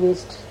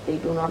extremists, they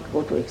do not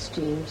go to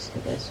extremes,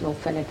 there's no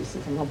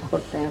fanaticism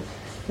about them.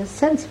 They're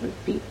sensible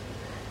people.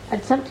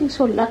 And something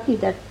so lucky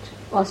that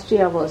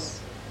Austria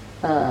was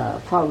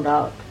found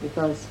out,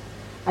 because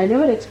I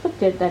never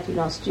expected that in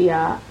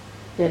Austria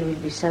there will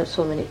be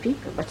so many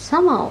people. But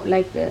somehow,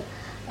 like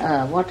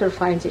water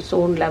finds its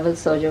own level,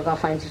 Sahaja Yoga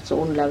finds its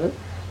own level,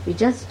 we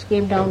just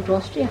came down to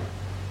Austria.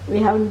 We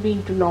haven't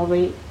been to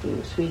Norway,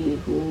 to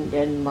Sweden,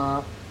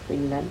 Denmark,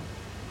 Finland.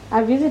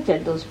 I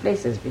visited those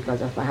places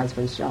because of my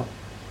husband's job,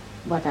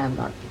 but I have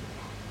not been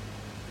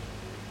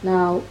there.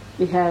 Now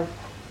we have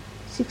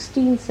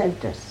 16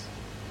 centers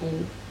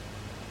in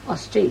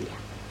Australia.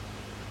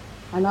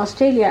 And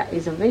Australia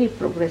is a very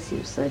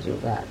progressive Sahaja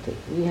Yoga thing.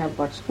 We have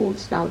got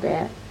schools now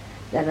there.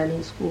 They are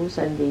running schools,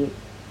 and the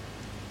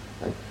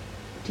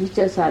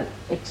teachers are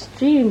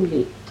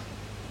extremely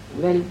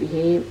well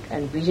behaved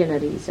and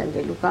visionaries, and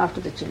they look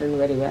after the children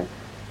very well.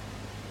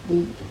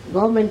 The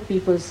government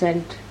people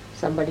sent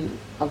somebody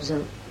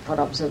for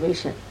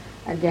observation,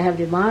 and they have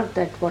remarked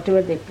that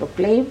whatever they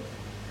proclaim,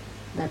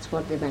 that's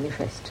what they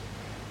manifest,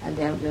 and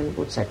they have given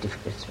good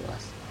certificates to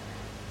us.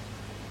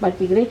 But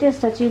the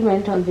greatest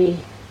achievement on the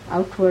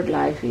outward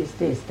life is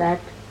this, that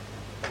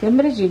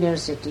Cambridge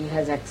University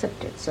has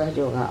accepted Sahaja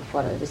Yoga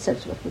for a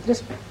research work with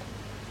respect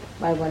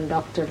by one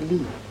Dr.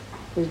 Lee,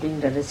 who is doing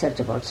the research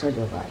about Sahaja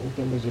Yoga in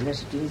Cambridge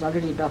University. He is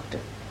already a doctor.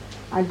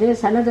 And there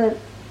is another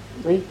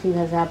great thing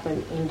has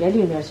happened in Delhi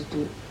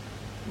University,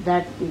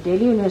 that the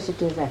Delhi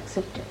University has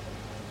accepted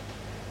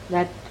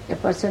that a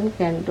person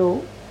can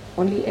do,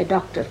 only a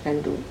doctor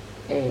can do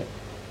a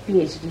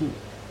PhD,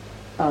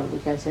 or we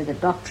can say the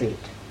doctorate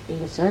in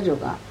Sahaja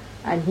Yoga,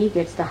 and he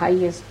gets the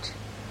highest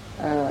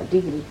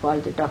degree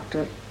called the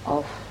Doctor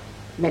of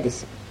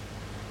Medicine.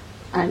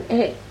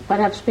 And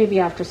perhaps maybe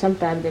after some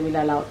time they will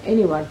allow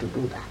anyone to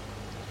do that.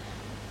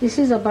 This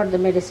is about the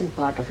medicine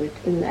part of it.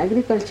 In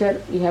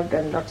agriculture, we have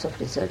done lots of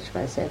research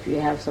myself. We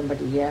have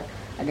somebody here,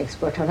 an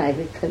expert on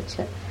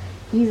agriculture.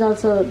 He's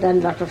also done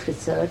a lot of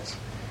research,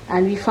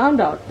 and we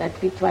found out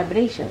that with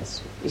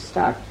vibrations, we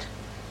start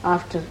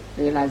after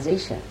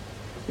realization.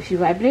 If you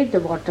vibrate the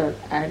water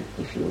and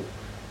if you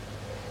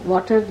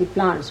water the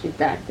plants with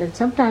that, then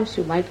sometimes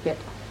you might get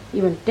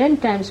even 10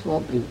 times more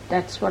breed.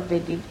 That's what they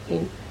did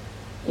in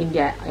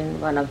India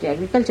in one of the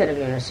agricultural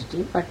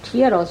university. But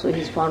here also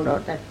he's found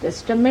out that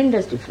there's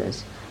tremendous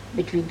difference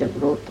between the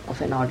growth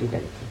of an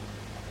ordinary thing.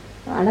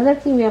 Another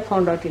thing we have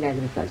found out in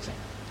agriculture,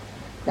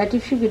 that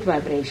if you get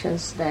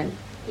vibrations, then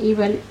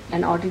even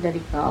an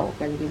ordinary cow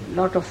can give a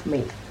lot of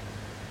milk.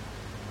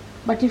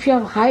 But if you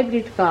have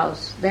hybrid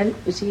cows, then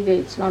you see that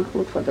it's not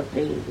good for the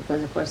brain,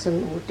 because a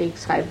person who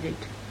takes hybrid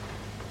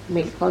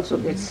milk also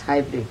gets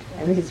hybrid,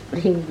 and his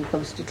brain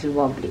becomes little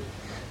wobbly.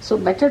 So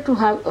better to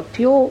have a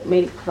pure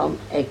milk from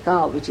a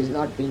cow which is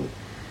not being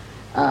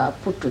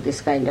put to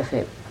this kind of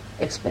a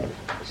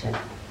experimentation.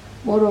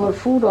 Moreover,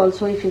 food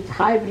also, if it's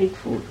hybrid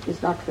food,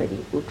 is not very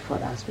good for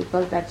us,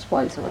 because that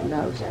spoils our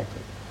nerves, I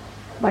think.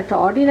 But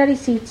ordinary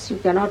seeds you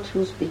cannot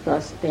use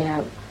because they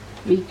have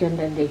weakened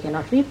and they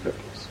cannot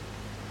reproduce.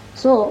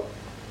 So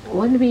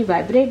when we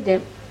vibrate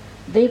them,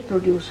 they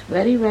produce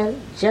very well,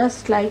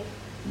 just like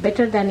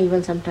better than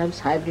even sometimes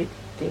hybrid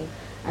thing,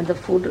 and the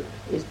food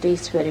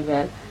tastes very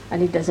well,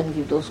 and it doesn't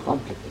give those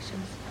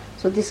complications.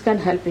 So this can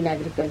help in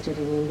agriculture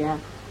in India,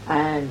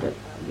 and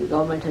the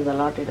government has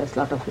allotted us a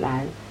lot of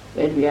land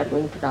where we are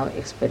going to now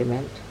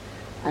experiment,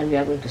 and we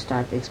are going to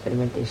start the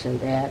experimentation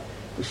there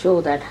to show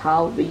that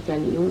how we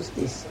can use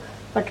this.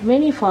 But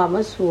many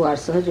farmers who are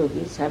Sahaja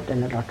Yogis have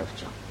done a lot of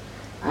job,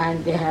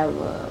 and they have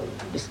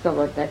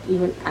discovered that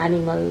even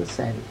animals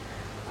and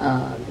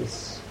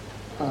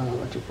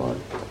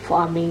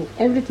farming,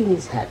 everything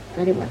is helped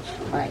very much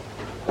by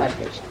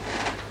vibration.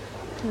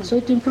 So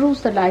it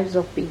improves the lives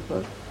of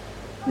people.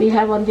 We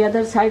have on the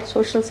other side,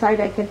 social side,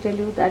 I can tell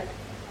you that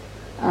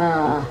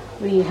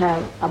we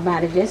have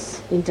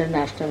marriages,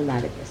 international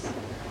marriages.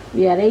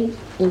 We arrange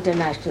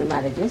international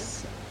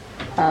marriages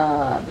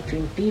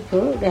between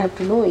people. They have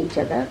to know each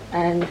other,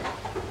 and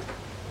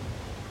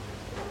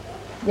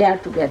they are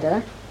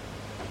together,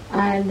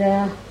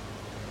 and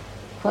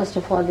first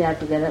of all they are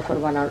together for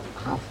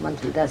 1.5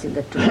 months with us. In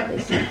the truth they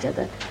see each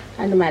other,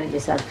 and the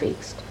marriages are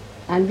fixed.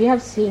 And we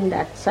have seen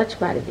that such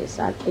marriages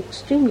are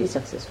extremely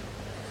successful.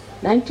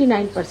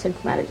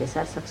 99% marriages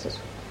are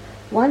successful.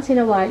 Once in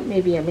a while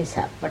maybe a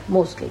mishap, but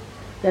mostly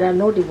there are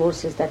no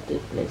divorces that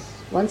take place.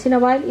 Once in a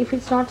while, if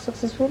it's not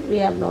successful, we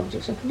have no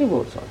objection to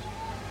divorce also.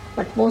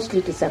 But mostly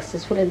it is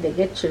successful, and they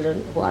get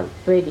children who are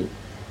very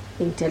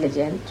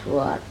intelligent, who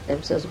are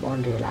themselves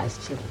born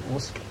realized children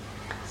mostly.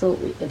 So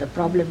the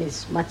problem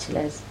is much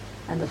less,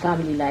 and the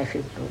family life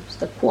improves.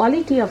 The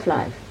quality of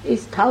life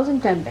is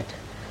 1,000 times better.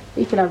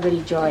 People are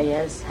very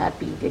joyous,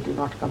 happy, they do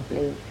not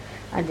complain,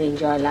 and they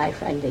enjoy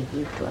life, and they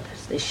give to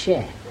others. They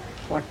share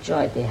what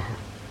joy they have.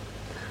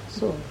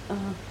 So,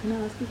 can I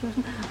ask you a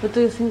question? What do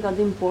you think are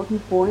the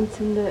important points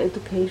in the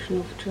education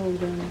of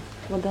children?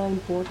 What are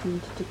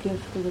important to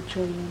give to the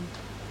children?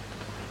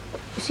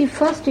 You see,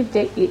 first if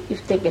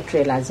they get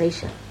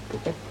realization, to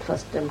get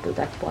first them to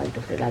that point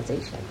of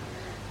realization.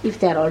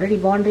 If they are already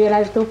born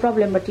realized, no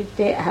problem, but if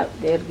they are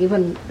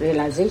given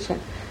realization,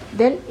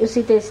 then you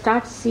see they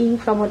start seeing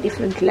from a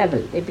different level.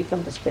 They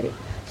become the spirit.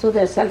 So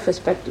their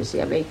self-respect, you see,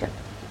 awakened.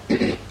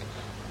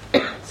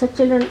 Such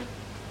children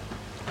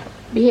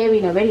behave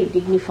in a very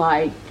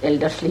dignified,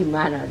 elderly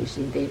manner. You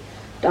see, they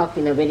talk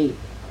in a very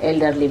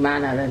elderly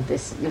manner, and they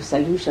give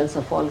solutions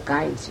of all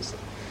kinds. You see,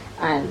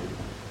 and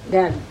they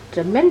are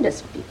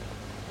tremendous people.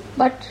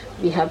 But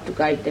we have to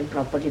guide them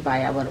properly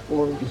by our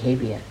own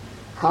behavior,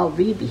 how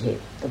we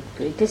behave. The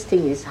greatest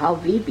thing is how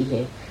we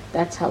behave.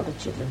 That's how the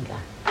children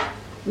learn.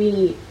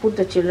 We put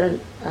the children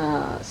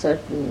to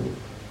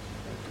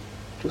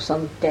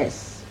some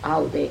tests,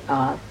 how they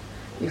are.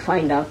 We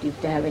find out if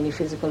they have any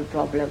physical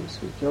problems,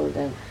 we cure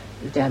them.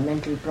 If they have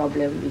mental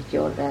problem, we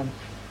cure them.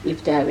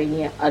 If they have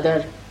any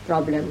other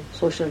problem,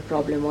 social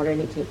problem or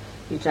anything,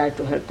 we try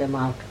to help them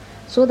out.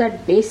 So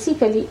that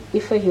basically,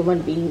 if a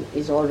human being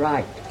is all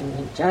right in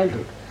his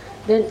childhood,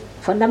 then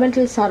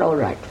fundamentals are all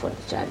right for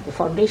the child. The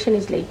foundation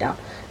is laid down.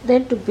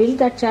 Then to build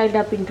that child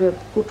up into a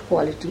good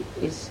quality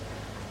is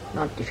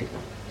not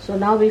difficult. So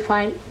now we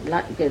find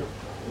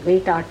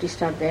great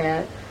artists are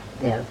there,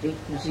 they are great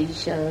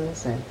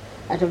musicians, and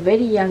at a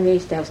very young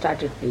age they have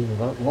started playing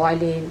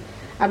violin.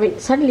 I mean,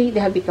 suddenly they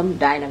have become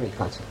dynamic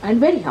also,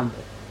 and very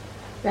humble.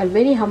 They are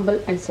very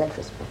humble and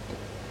self-respecting,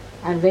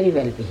 and very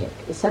well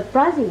behaved. It's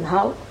surprising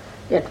how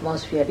the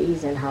atmosphere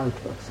is and how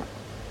it works out.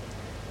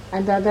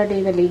 And the other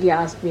day the lady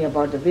asked me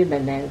about the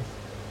women, and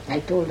I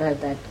told her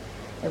that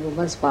a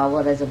woman's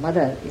power as a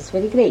mother is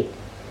very great.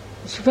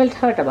 She felt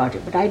hurt about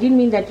it, but I didn't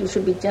mean that you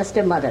should be just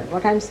a mother.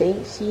 What I'm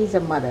saying, she is a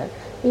mother,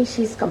 means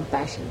she's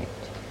compassionate,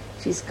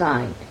 she's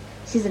kind,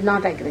 she's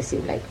not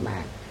aggressive like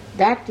man.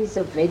 That is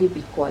a very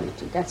big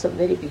quality. That's a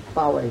very big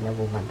power in a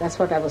woman. That's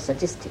what I was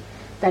suggesting.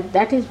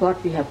 That is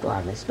what we have to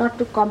harness. Not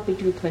to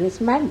compete with men is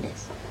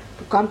madness.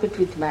 To compete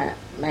with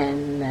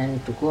men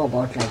and to go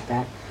about like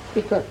that.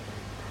 Because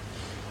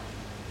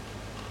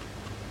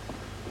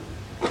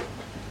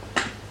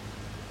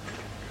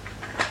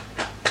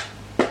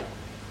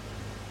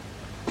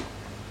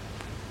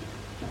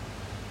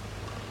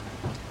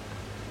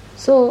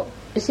so,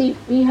 you see,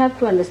 we have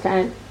to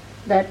understand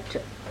that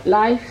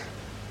life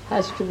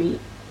has to be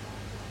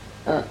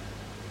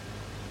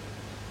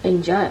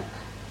enjoyable.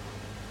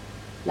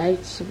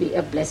 Life should be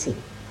a blessing,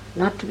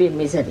 not to be a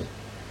misery.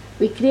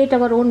 We create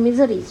our own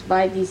miseries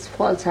by these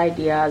false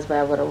ideas, by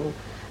our own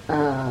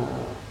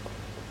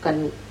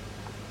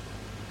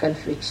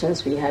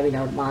conflictions we have in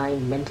our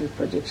mind, mental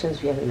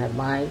projections we have in our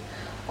mind,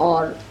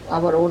 or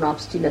our own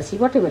obstinacy,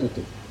 whatever it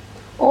is.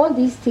 All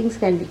these things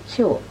can be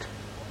cured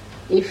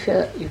if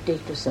you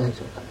take to Sahaja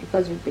Yoga,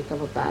 because you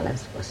become a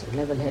balanced person,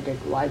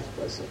 level-headed, wise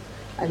person,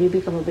 and you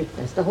become a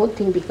witness. The whole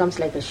thing becomes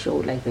like a show,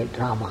 like a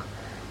drama,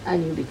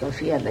 and you become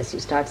fearless. You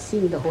start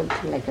seeing the whole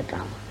thing like a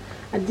drama.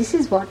 And this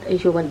is what a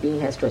human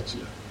being has to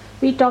achieve.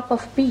 We talk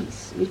of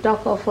peace, we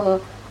talk of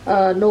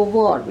no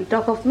war, we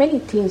talk of many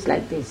things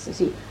like this. You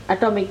see,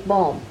 atomic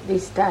bomb,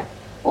 this, that.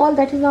 All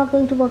that is not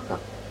going to work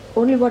out.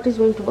 Only what is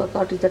going to work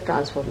out is the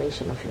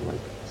transformation of human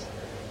beings.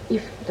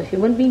 If the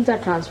human beings are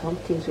transformed,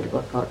 things will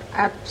work out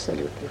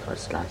absolutely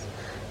first class.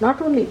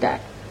 Not only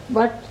that,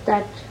 but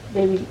that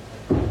they will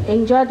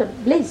enjoy the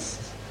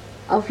bliss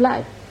of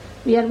life.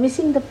 We are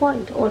missing the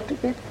point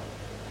altogether.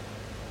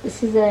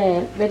 This is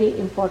a very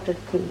important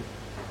thing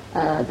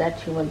that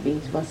human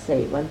beings must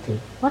say one thing.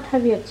 What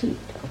have we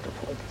achieved out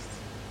of all this?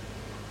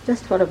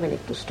 Just for a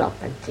minute to stop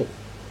and think.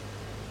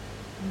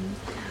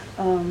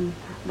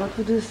 What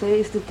would you say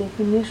is the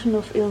definition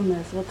of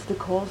illness? What's the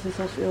causes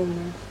of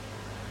illness?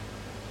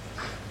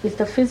 It's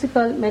the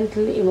physical,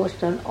 mental,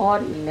 emotional, or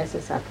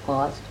illnesses are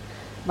caused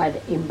by the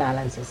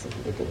imbalances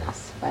within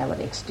us, by our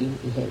extreme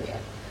behavior.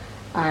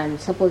 And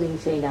supposing,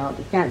 say now,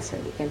 the cancer,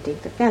 we can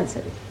take the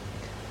cancer.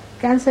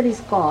 Cancer is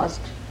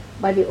caused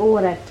by the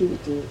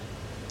overactivity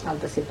of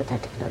the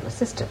sympathetic nervous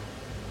system.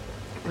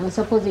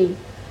 Supposing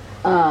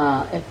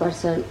a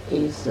person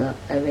is a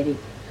very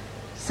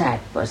sad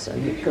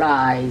person, he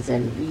cries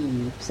and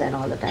weeps and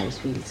all the times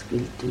feels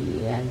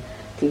guilty and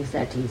thinks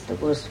that he's the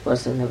worst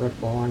person ever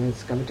born,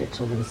 he's committed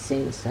so many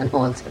sins and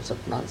all sorts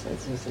of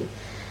nonsense, you see.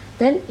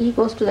 Then he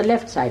goes to the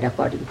left side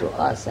according to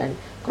us and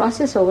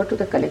crosses over to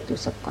the collective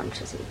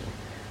subconscious area.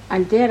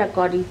 And there,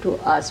 according to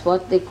us,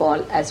 what they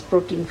call as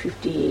protein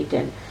 58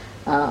 and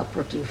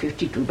protein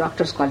 52,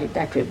 doctors call it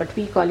that way, but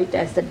we call it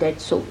as the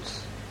dead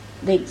souls.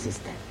 They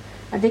exist there.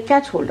 And they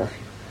catch hold of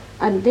you.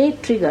 And they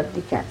trigger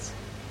the cancer.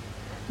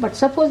 But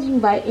supposing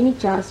by any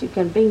chance you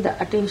can bring the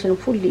attention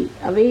fully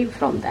away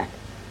from that,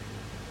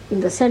 in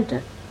the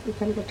center, you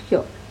can get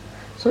cured.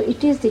 So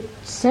it is the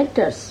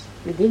centers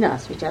within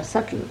us which are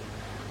subtle,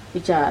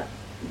 which are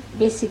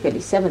basically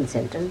 7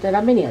 centers. There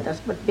are many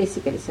others, but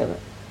basically 7.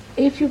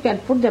 If you can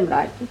put them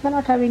right, you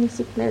cannot have any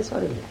sickness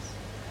or illness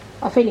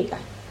of any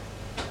kind.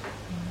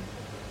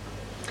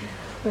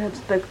 Perhaps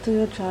back to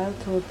your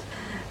childhood,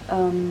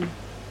 can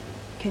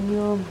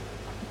you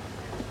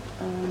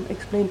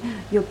explain,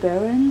 your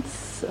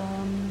parents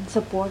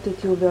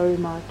supported you very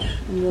much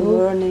in your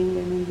learning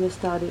and in your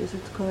study, is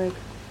it correct?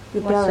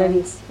 Your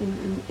parents?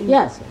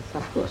 Yes,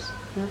 of course.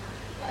 Yeah.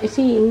 You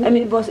see, I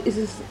mean, is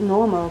this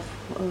normal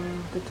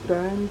that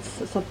parents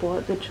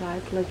support the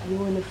child like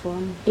you in a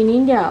form? In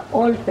India,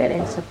 all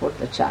parents support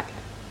the child.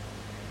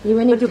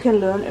 Even but if you can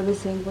learn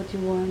everything what you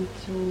want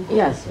to.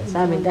 Yes,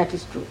 I mean that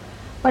is true.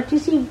 But you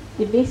see,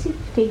 the basic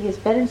thing is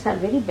parents are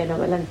very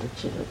benevolent to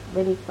children,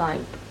 very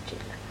kind to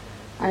children,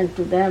 and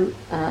to them,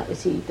 you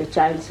see, the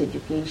child's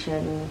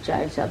education,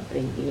 child's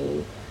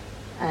upbringing,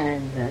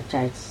 and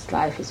child's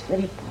life is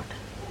very important.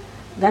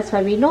 That's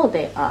why we know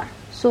they are.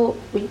 So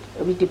we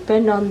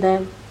depend on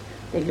them.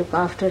 They look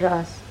after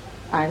us,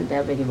 and they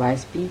are very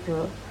wise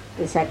people.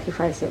 They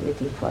sacrifice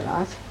everything for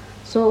us.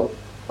 So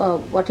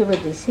whatever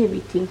they say, we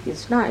think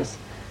is nice.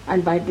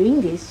 And by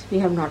doing this, we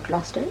have not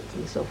lost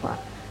anything so far.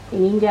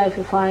 In India, if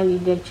you find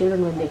Indian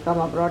children, when they come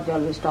abroad, they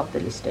always top the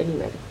list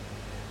anywhere.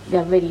 They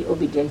are very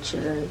obedient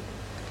children,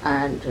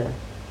 and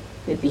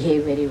they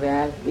behave very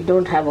well. We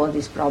don't have all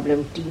these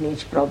problems,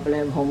 teenage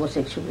problem,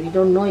 homosexual. We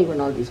don't know even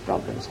all these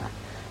problems are.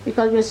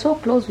 Because we are so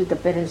close with the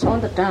parents all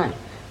the time.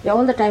 They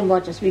all the time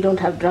watch us. We don't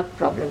have drug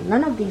problem.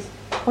 None of these.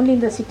 Only in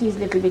the cities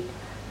little bit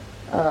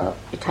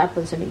it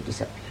happens and it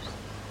disappears.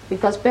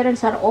 Because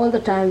parents are all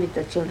the time with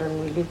the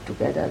children. We live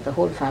together. The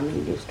whole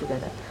family lives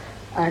together.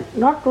 And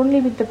not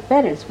only with the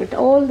parents, but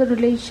all the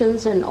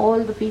relations and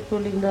all the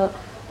people in the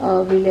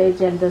village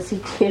and the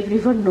city.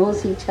 Everyone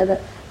knows each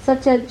other.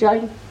 Such a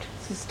joint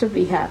system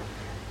we have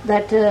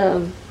that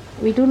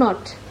we do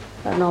not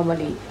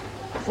normally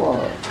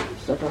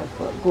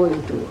go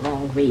into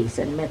wrong ways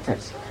and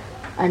methods,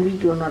 and we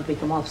do not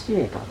become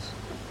obstinate also.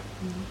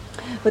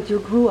 But you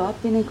grew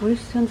up in a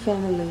Christian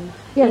family.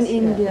 Yes,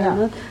 in India.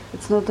 yeah.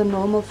 It's not a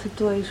normal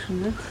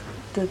situation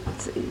that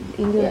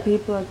Indian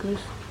people are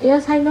Christian.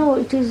 Yes, I know.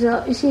 It is.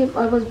 You see,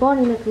 I was born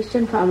in a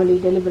Christian family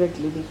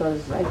deliberately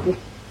because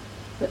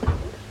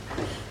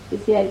you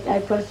see, I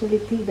personally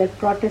think that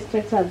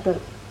Protestants are the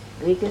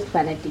greatest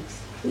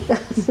fanatics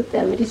because they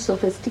are very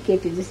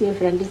sophisticated. You see,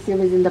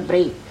 fanaticism is in the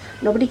brain.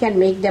 Nobody can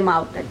make them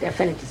out that they are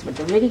fanatics, but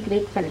they are very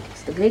great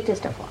fanatics, the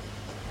greatest of all.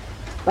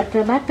 But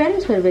my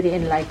parents were very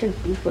enlightened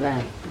people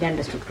and they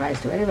understood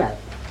Christ very well.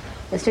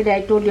 Yesterday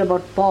I told you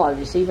about Paul.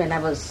 You see, when I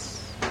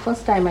was,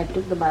 first time I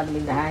took the Bible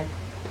in the hand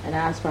and I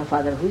asked my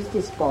father, who is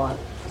this Paul?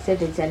 He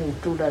said, it's an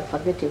intruder,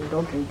 forget him,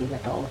 don't read him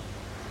at all.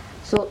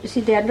 So, you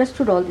see, they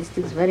understood all these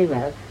things very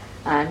well.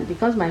 And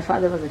because my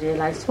father was a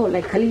realized soul,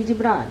 like Khalil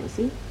Gibran, you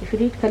see, if you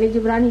read Khalil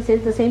Gibran, he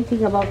says the same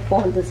thing about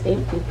Paul, the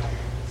same thing.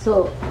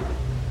 So,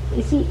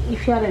 you see,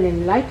 if you are an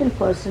enlightened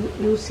person,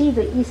 you see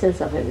the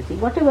essence of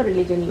everything, whatever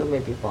religion you may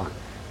be born.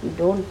 You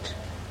don't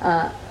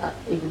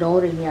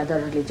ignore any other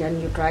religion,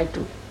 you try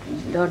to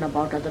learn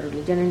about other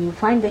religion and you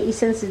find the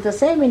essence is the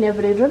same in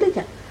every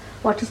religion.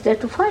 What is there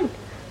to find?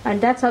 And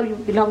that's how you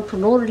belong to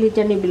no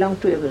religion, you belong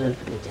to every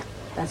religion.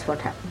 That's what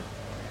happened.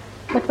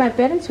 But my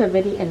parents were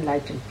very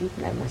enlightened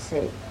people, I must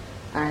say,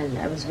 and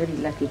I was very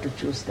lucky to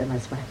choose them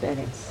as my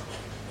parents.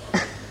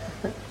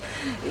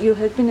 You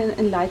had been an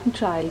enlightened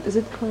child, is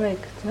it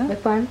correct?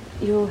 Huh?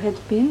 You had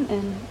been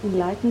an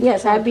enlightened child?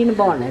 Yes, I've been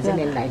born as an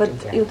enlightened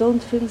child. But you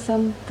don't feel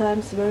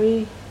sometimes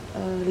very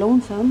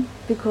lonesome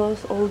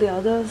because all the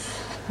others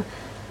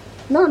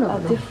are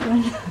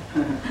different?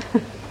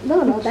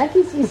 No, that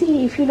is, you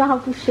see, if you know how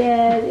to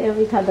share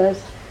with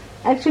others.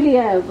 Actually,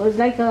 I was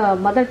like a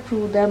mother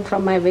to them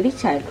from my very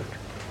childhood.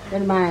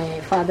 When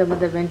my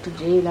mother went to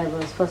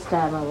jail, first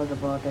time I was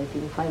about, I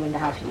think,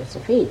 5.5 years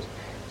of age.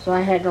 So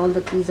I had all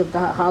the keys of the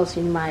house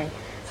in my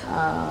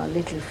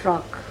little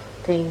frock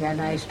thing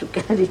and I used to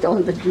carry all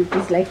the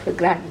duties like a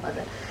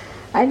grandmother.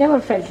 I never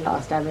felt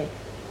lost. I mean,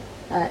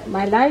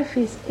 my life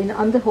is,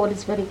 on the whole,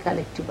 is very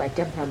collective by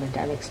temperament.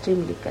 I'm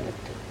extremely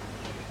collective.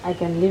 I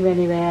can live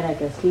anywhere, I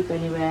can sleep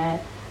anywhere,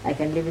 I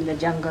can live in the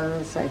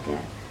jungles, I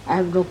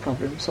have no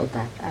problems with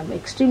that. I'm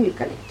extremely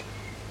collective.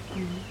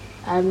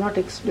 I'm not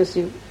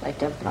explosive by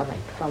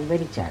temperament from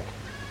very child.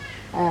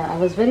 I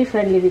was very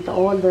friendly with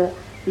all the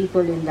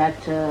people in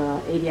that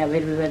area where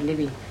we were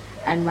living.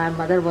 And my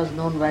mother was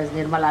known as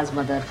Nirmala's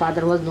mother,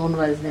 father was known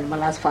as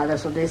Nirmala's father,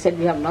 so they said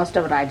we have lost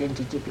our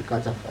identity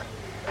because of her.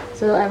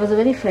 So I was a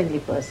very friendly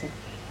person.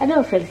 I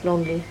never felt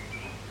lonely.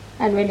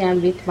 And when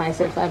I'm with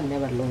myself, I'm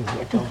never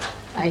lonely at all.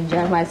 I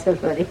enjoy myself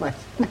very much.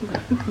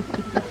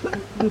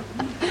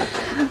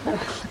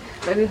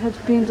 Well, you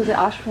had been to the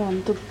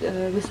ashram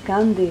with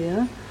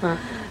Gandhi,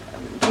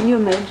 Can you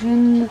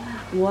imagine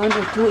one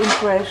or two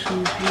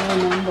impressions you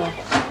remember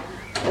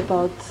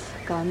about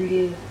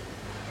Gandhi?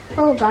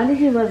 Oh,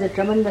 Gandhiji was a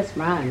tremendous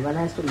man. One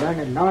has to learn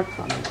a lot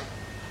from him.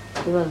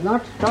 He was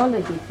not at all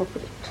a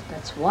hypocrite.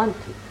 That's one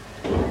thing.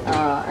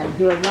 And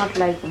he was not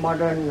like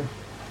modern,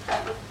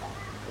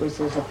 which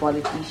is the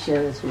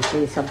politicians who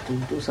say something,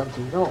 do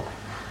something. No.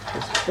 He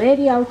was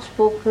very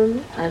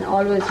outspoken and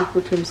always he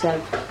put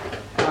himself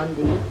on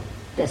the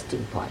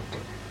testing point.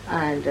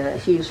 And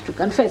he used to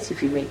confess if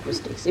he made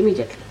mistakes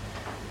immediately.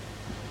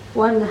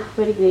 One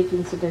very great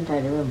incident I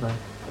remember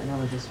when I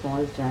was a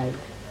small child.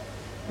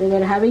 They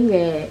were having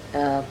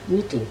a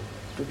meeting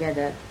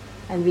together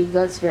and we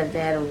girls were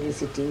there only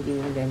sitting,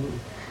 giving them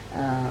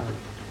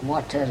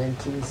water and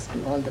things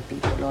to all the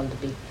people, all the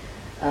big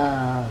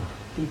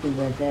people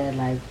were there,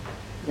 like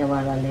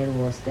Jawaharlal Nehru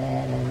was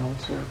there, and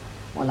also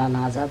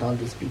Maulana Azad. All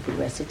these people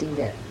were sitting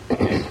there.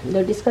 They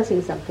were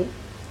discussing something,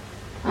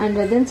 and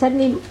then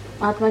suddenly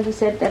Mahatma Ji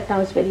said that now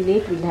it's very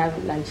late. We'll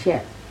have lunch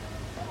here.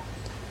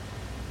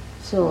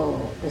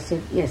 So they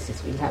said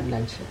yes, we'll have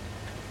lunch here.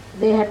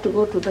 They had to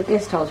go to the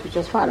guest house, which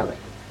was far away.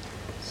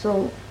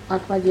 So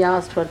Mahatma Ji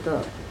asked for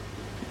the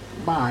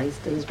bar.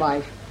 His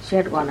wife, she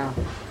had gone out.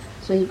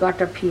 So he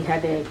got up, he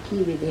had a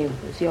key with him,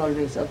 he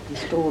always, of the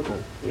store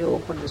room. He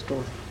opened the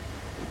store.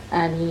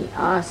 And he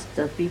asked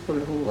the people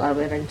who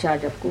were in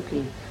charge of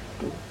cooking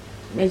to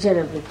measure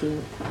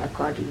everything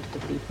according to the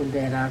people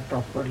there are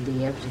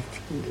properly,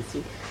 everything, you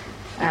see.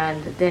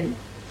 And then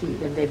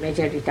when they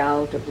measured it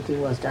out,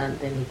 everything was done,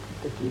 then he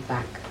put the key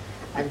back.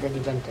 And then he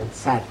went and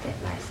sat there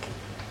nicely.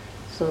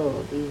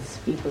 So these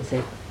people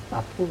said,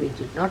 Bapu, we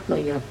did not know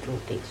you have to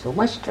take so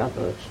much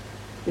trouble.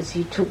 You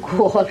see, to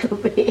go all the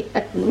way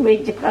and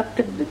measure up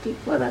everything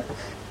for us.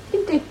 It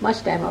didn't take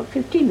much time, about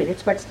 15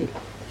 minutes, but still.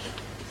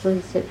 So he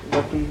said,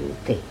 what do you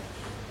think?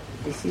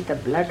 This is the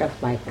blood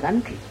of my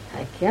country.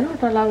 I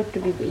cannot allow it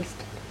to be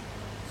wasted.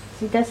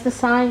 See, that's the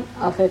sign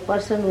of a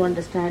person who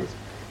understands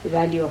the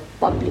value of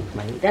public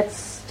money.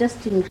 That's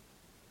just in...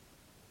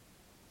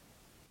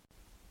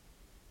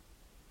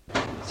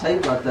 सही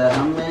बात है,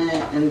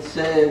 हमें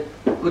इनसे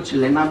कुछ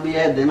लेना भी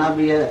है, देना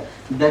भी है.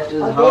 That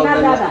is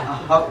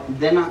how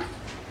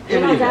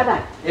देना ज्यादा.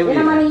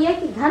 देना माने ये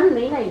कि धर्म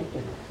नहीं ना इनके,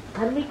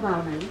 धार्मिक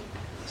भावना नहीं.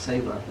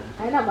 सही बात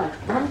है ना बात.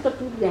 धर्म तो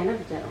टूट गया ना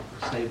बेचारों.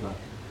 सही बात.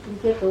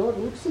 इनके तो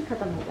रूट से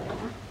खत्म हो गया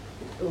ना,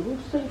 तो रूट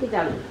से इनके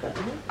जागरूक कर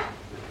रहे हैं.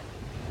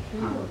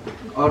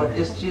 और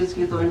इस चीज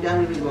की तो इंडिया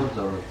में भी बहुत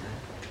जरूरत है.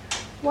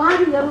 वहाँ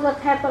भी जरूरत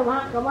है, पर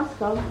वहाँ कम से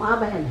कम माँ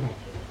बहन है.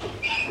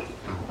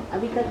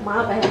 अभी तक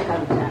माँ बहन का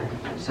विचार है.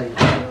 सही.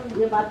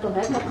 ये बात तो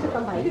है कम से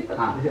कम भाई.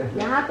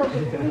 यहाँ तो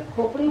बिल्कुल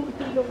खोपड़ी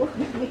उठती लोगों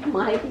की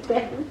माँ की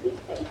पैर में.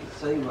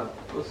 सही बात.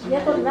 ये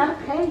तो नर्क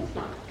है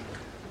इसका.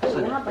 तो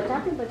यहाँ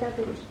बचाते बचाते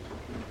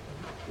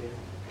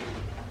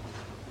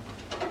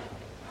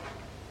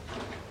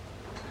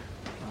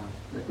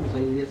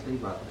सही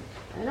बात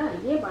है ना.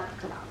 ये बात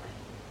खराब है.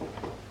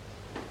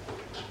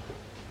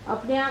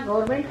 अपने यहाँ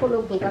गवर्नमेंट को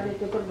लोग धोखा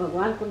देते, पर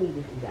भगवान को नहीं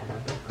देती ज्यादा.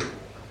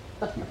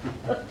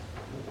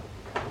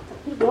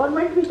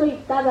 गवर्नमेंट भी तो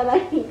इतना ज्यादा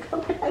इनकम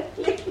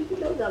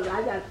लोग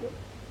घबरा जाते.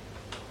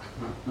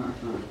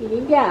 In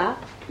India,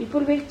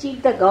 people will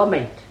cheat the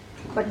government,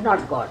 but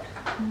not God.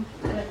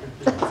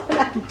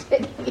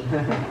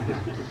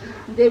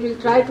 They will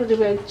try to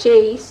remain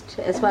chaste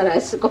as far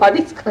as God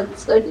is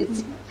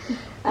concerned.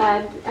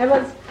 And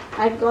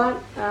I'd gone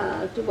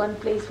to one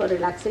place for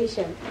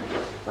relaxation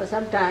for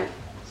some time.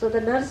 So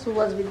the nurse who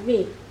was with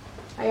me,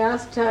 I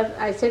asked her,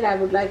 I said I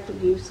would like to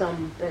give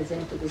some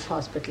present to this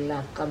hospital.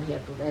 I've come here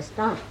to rest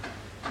now.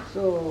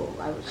 So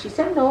she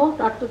said, no,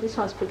 not to this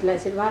hospital. I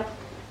said, why?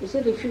 She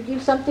said, if you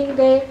give something,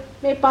 they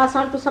may pass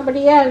on to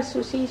somebody else,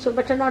 you see, so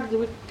better not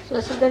give it. So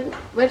I said, then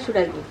where should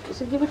I give? She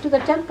said, give it to the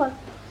temple.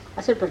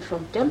 I said, but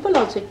from temple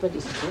also it may be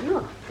said,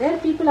 no, there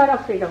people are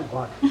afraid of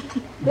God.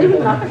 They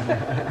will not.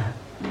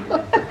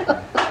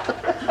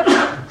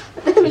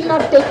 They will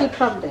not take it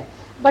from there.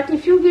 But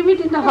if you give it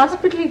in the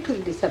hospital, it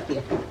will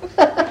disappear.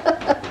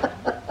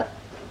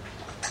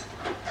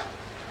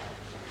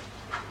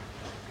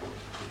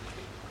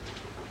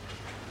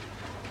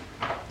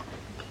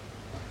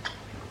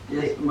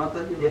 Yes,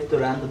 Mataji, you have to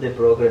run to the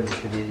program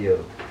with the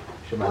video.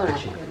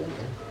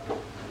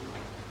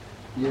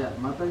 Yeah,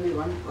 Mataji,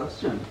 one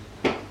question.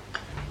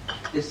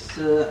 इस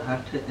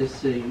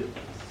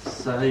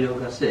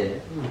सहयोग से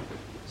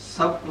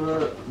सब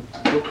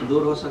दुख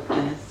दूर हो सकते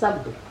हैं?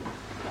 सब दुख.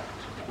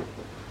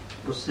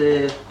 उससे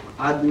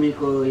आदमी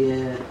को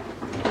ये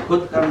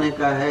खुद करने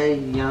का है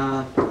या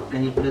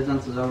कहीं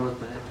प्रेजेंस जरूरत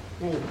है?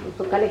 नहीं, ये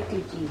तो कलेक्टिव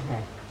चीज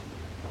है.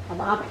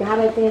 अब आप यहाँ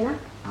रहते हैं ना?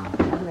 हाँ.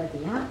 हम रहते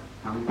हैं यहाँ.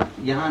 हम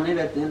यहाँ नहीं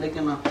रहते हैं,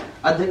 लेकिन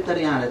अधिकतर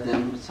यहाँ रहते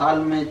हैं. साल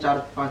में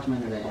 4-5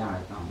 महीने यहाँ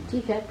रहता हूँ.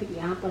 ठीक है, फिर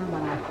यहाँ पर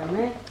हमारा आश्रम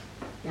है.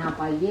 यहाँ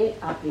पाइए,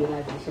 आप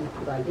रियलाइजेशन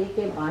पूरा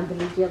लेके बांध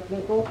लीजिए अपने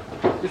को.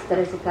 किस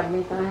तरह से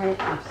करने का है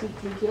आप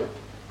सीख लीजिए,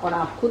 और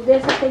आप खुद दे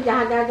सकते हैं.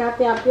 जहाँ जहाँ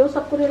जाते आप दो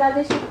सबको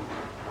रियलाइजेशन.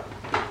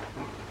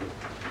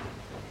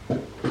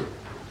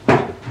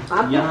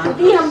 आप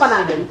खुद ही हम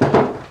बना देंगे.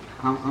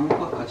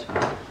 हमको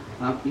अच्छा.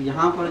 आप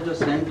यहाँ पर जो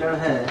सेंटर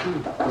है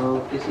तो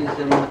किसी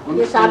से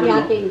ये साहब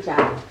यहाँ के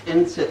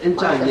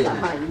इंचार्ज है.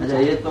 अच्छा,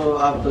 ये तो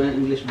आप तो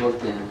इंग्लिश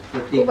बोलते हैं तो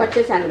ठीक.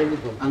 अच्छे से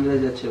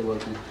अंग्रेजी अच्छे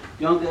बोलते हैं.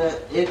 क्योंकि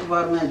एक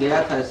बार मैं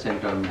गया था इस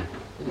सेंटर में,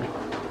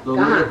 तो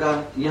मुझे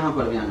कहा यहाँ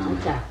पर वियना में,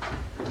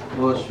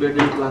 वो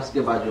स्वीडन क्लास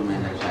के बाजू में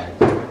है शायद.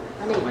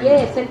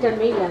 ये सेंटर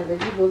में ही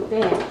अंग्रेजी बोलते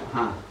हैं.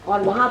 हाँ.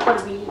 और वहाँ पर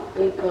भी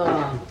एक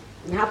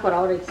यहाँ पर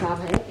और एक साहब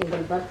है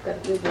इंगलबर्ग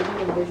करके, जो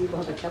भी अंग्रेजी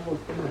बहुत अच्छा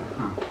बोलते हैं.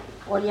 हाँ.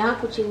 और यहाँ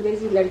कुछ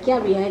अंग्रेजी लड़कियाँ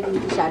भी हैं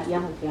जिनकी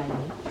शादियाँ होके आई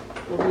हैं,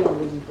 वो भी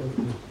अंग्रेजी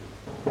बोलती हैं.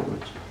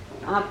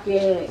 आपके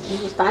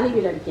हिंदुस्तानी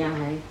भी लड़कियाँ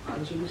हैं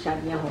उनकी भी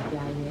शादियाँ होके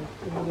आई हैं,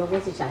 उन लोगों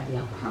से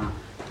शादियाँ. हाँ.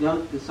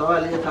 क्योंकि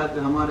सवाल ये था कि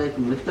हमारा एक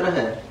मित्र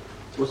है,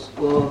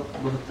 उसको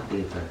बहुत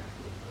तकलीफ है.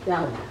 क्या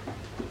होगा?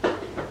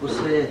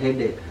 उससे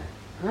हेडेक है।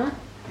 हाँ?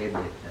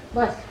 हेडेक है।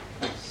 बस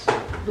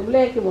दुबले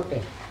है कि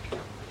मोटे?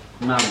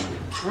 ना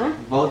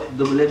बहुत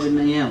दुबले भी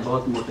नहीं है,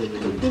 बहुत मोटे भी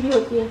नहीं। उल्टी भी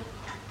होती है?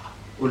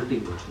 उल्टी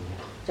भी होती है।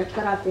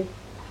 चक्कर आते?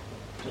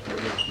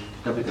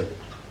 कभी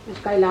कभी।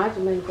 उसका इलाज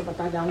मैं इनको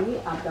बता जाऊंगी,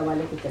 आप दवा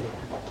लेके चले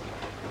जाना।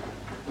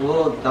 वो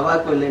दवा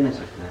कोई ले नहीं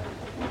सकता है।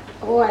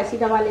 वो ऐसी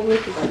दवा लेंगे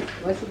कि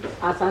वैसी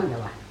आसान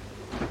दवा है।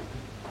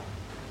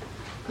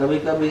 कभी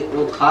कभी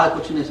वो खा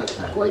कुछ नहीं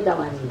सकता है। कोई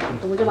दवा नहीं,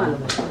 तो मुझे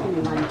मालूम है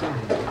बीमारी क्या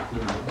है।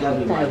 क्या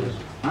बीमारी है?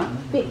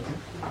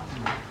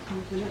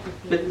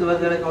 पित्त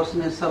वगैरह का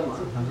उसने सब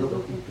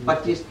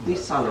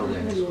 25-30 साल हो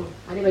गए।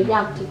 अरे भैया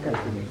आप ठीक कर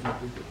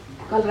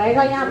कल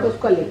रहेगा यहाँ पे,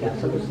 उसको लेके आप।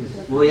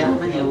 वो यहाँ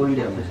नहीं है, वो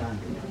इंडिया में।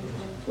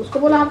 उसको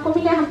बोला हमको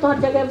मिले, हम तो हर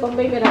जगह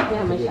बम्बई में रहते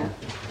हैं हमेशा।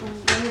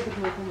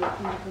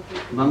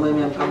 बम्बई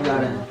में हम कब जा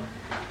रहे हैं?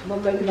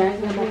 बम्बई में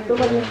जाएंगे हम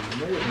अक्टूबर में।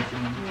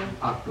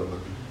 अक्टूबर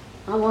में?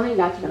 हाँ, वहाँ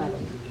इलाज कराते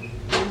हैं।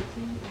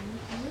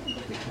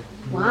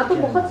 वहाँ तो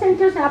बहुत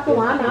सेंटर्स है, आपको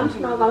वहाँ नाम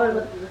सुना होगा।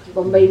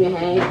 बम्बई में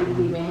है,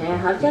 दिल्ली में है,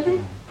 हर जगह।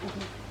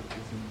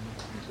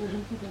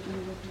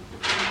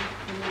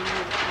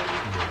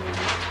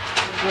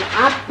 और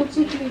आप कुछ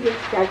सीख लीजिए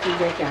क्या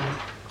चीज है, क्या है।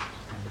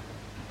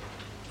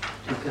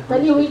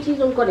 तली हुई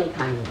चीज उनको नहीं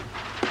खानी है।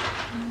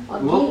 और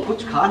वो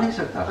कुछ खा नहीं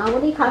सकता। हाँ, वो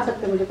नहीं खा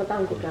सकते। मुझे पता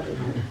उनको क्या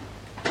बीमारी है,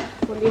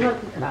 वो लीवर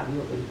की खराबी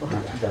हो गई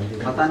बहुत।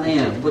 पता नहीं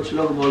है, कुछ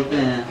लोग बोलते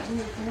हैं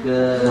कि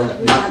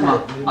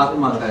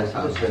आत्मा का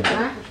एहसास है,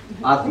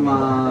 आत्मा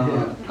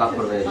का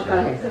प्रवेश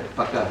है,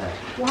 पकड़ है।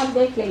 वो हम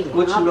देख लेंगे।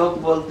 कुछ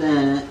लोग बोलते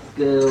हैं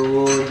कि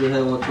वो जो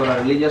है वो थोड़ा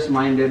रिलीजियस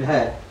माइंडेड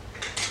है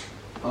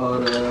और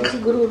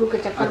गुरु के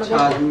चक्कर अच्छा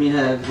आदमी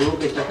है। गुरु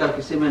के चक्कर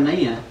किसी में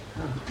नहीं है,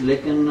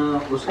 लेकिन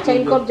उसको अच्छा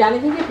इनको आप जाने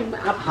दीजिए, फिर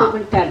आपको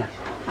मिलता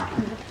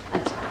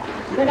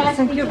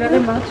Thank you very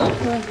much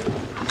for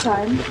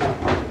time.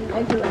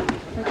 Thank you.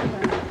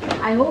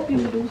 I hope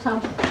you do some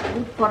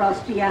good for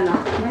Austria now.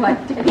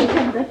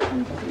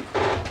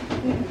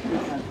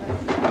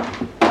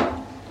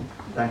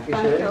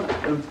 Dankeschön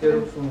und wir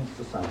rufen uns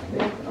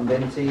zusammen. Und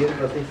wenn Sie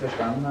irgendwas nicht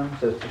verstanden haben,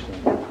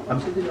 selbstverständlich.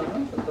 Haben Sie die Nummer?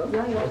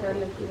 Ja, ja,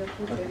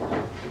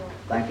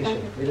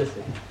 Dankeschön.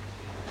 Wiedersehen.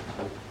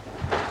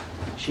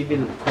 She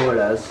will call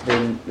us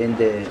when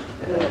the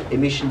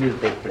emission will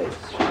take place.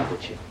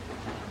 Sahaja.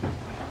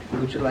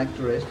 Would you like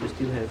to rest? We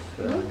still have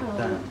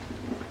time.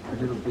 A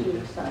little bit.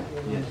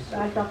 Yes.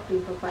 I'll talk to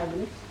you for 5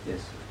 minutes.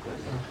 Yes, of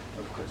course.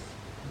 Of course.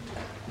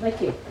 Thank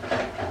you.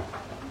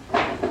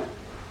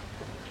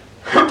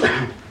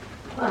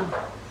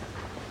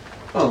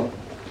 Oh.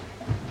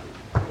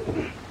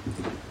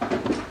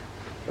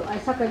 तो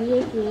ऐसा करिए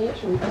कि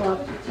उनको आप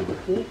चिट्ठी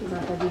लिखिए कि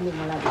माताजी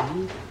निर्मला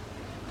देवी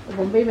तो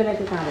बम्बई में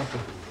रहते, कहाँ रहते?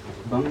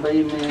 बम्बई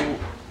में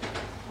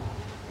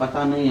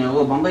पता नहीं है,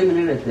 वो बम्बई में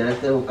नहीं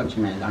रहते वो कच्छ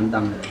में, अंडा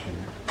में रहते हैं।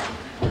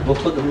 वो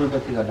खुद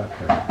होम्योपैथी का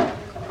डॉक्टर है।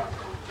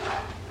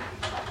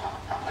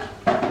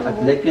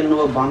 लेकिन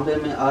वो बॉम्बे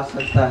में आ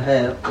सकता है,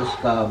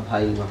 उसका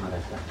भाई वहाँ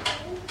रहता है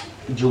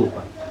जूहू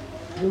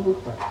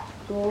पर।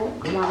 तो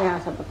हमारे यहाँ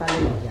से पता ले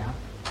लीजिए आप।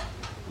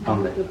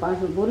 बॉम्बे के पास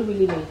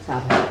बोरीवली में एक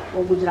साहब है,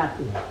 वो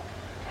गुजराती है,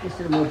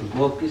 मिस्टर मोदी।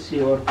 वो किसी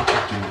और के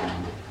पास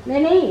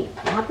नहीं,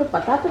 वहाँ पे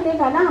पता तो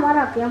देगा ना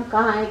हमारा कि हम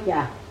कहाँ हैं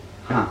क्या।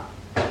 हाँ,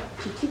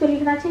 चिट्ठी तो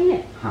लिखना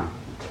चाहिए। हाँ,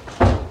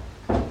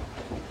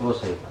 वो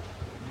सही बात।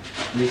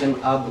 लेकिन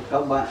आप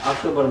कब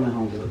अक्टूबर में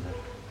होंगे उधर?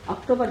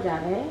 अक्टूबर जा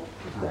रहे हैं,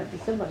 उसके बाद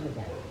दिसंबर में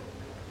जा रहे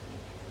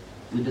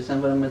हैं।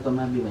 दिसंबर में तो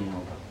मैं भी वहीं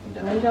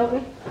होगा। नहीं जाओगे?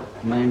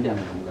 मैं इंडिया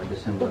में रहूँगा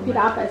दिसंबर तो फिर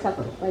आप ऐसा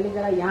करो, पहले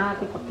जरा यहाँ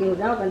आके पक्के हो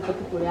जाओ,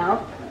 गणपतिपुर आओ,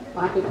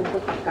 वहाँ पे तुमको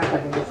पक्का कर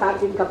देंगे। 7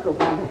 दिन का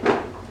प्रोग्राम है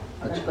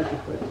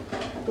गणपतिपुर।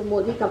 तो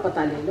मोदी का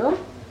पता ले लो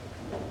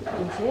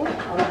इनसे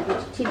और उनको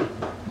चिट्ठी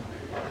लिखो,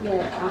 ये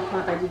आप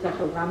माता जी का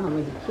प्रोग्राम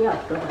हमें लिखिए,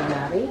 अक्टूबर में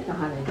आ रही,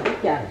 कहाँ रहेंगे,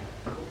 क्या रहेंगे।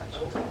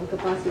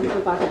 इनके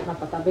पास अपना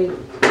पता भेज दो,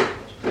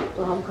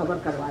 तो हम खबर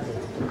करवा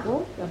देंगे तुमको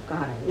कि हम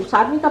कहाँ रहेंगे। उस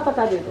आदमी का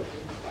पता दे दो।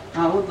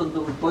 हाँ, वो तो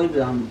कोई भी,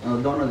 हम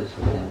दोनों दे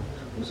सकते हैं।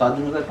 उस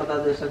आदमी का पता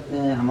दे सकते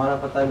हैं, हमारा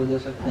पता भी दे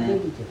सकते हैं,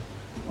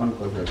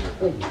 उनको दे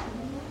सकते हैं।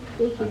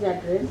 Take his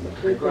address,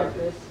 take the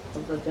address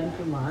of the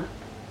gentleman.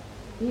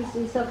 He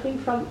is suffering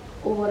from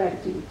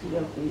overactivity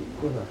of the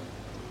liver.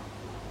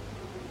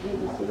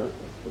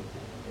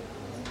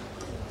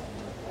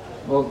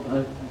 वो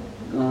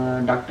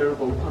डॉक्टर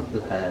को बहुत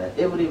दिखाया है,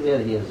 everywhere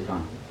he has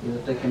gone, he has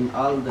taken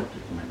all the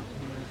treatment.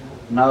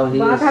 Now he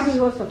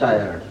is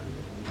tired.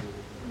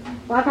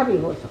 बाधा भी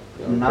हो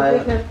सकती है।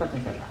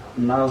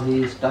 Now he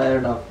is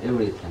tired of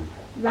everything.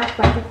 Black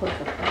magic हो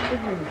सकता है, कुछ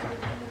भी हो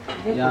सकता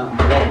है। या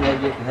ब्लैक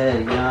मैजिक है,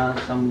 या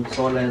some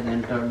soul has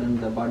entered in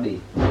the body.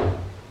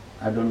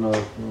 I don't know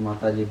if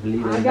Mataji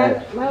believe in that.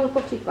 मैं उसको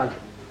ठीक कर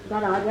दूँ,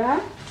 अगर आ जाए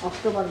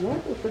अक्टूबर में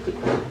उसको ठीक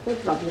कर दूँ, कोई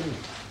प्रॉब्लम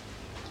नहीं।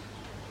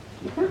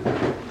 ठीक है,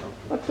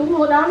 और तुम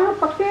हो जाओ ना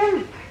पक्के,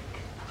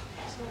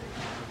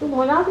 तुम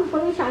हो जाओ, तुमको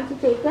नहीं शांति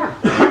चाहिए क्या?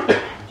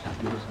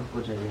 सबको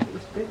चाहिए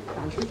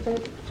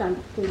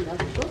शांति।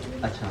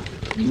 अच्छा,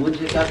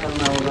 मुझे क्या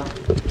करना होगा?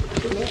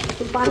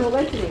 सुल्तान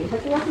होगा कि नहीं?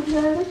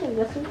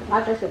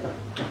 ऐसे करो,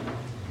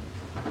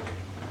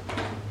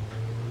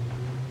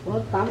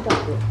 बहुत काम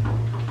करते हो,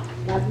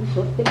 आदमी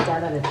सोचते भी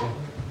ज़्यादा रहते हैं।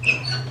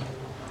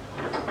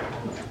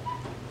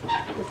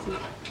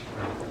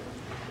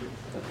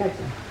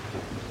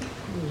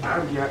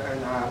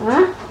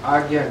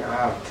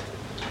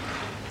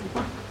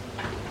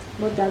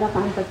 बहुत ज़्यादा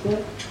काम करते हो,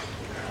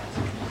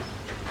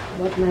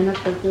 बहुत मेहनत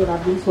करते हो और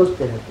आदमी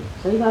सोचते रहते हो।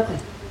 सही बात है।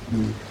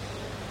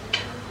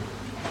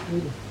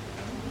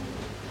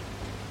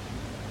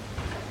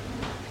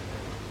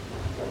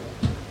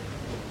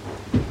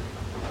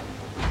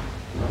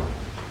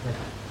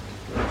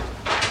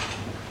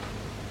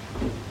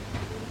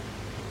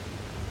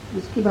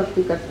 इसकी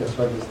भक्ति करते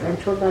हो,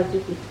 रणछोड़दास जी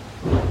की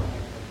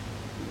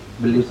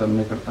बिल्ली सब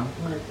में करता हूँ।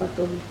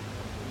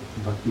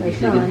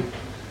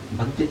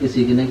 भक्ति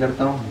किसी की नहीं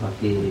करता हूँ,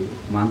 बाकी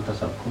मानता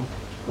सबको।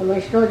 और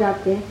वैष्णव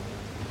जाते हैं,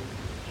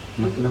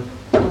 मतलब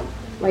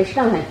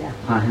वैष्णव है क्या?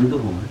 हाँ, हिंदू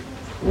हूँ मैं।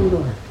 हिंदू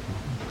है।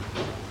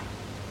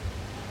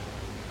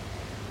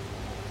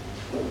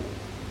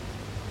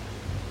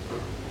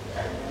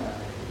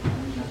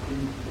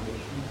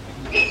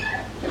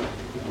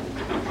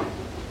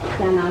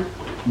 क्या नाम?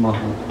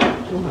 मोहन।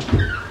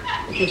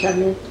 दूसरा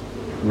में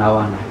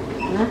नावाने।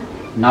 हाँ?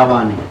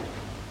 नावाने।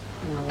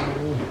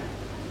 नावाने।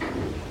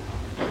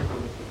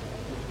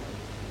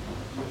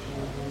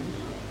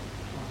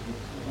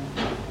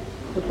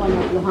 तो कौन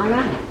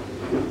लोहाना है?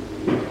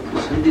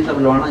 सिंधी सब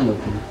लोहाना ही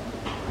होते हैं।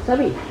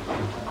 सभी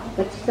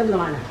कच्ची सब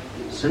लोहाना?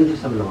 सिंधी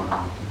सब लोहाना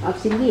होते हैं। आप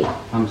सिंधी है?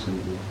 हम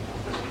सिंधी हैं।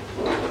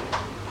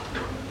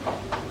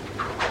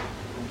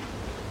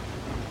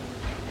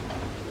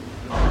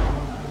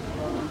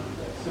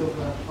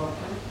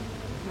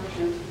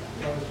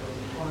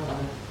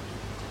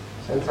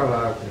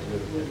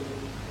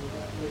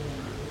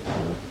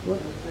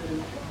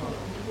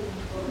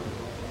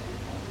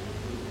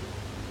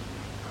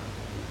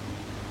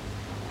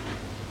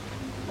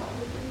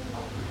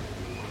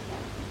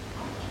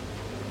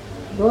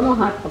 दोनों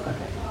हाथ पकड़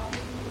रहे हैं,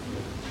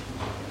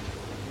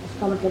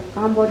 इसका मतलब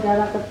काम बहुत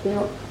ज्यादा करते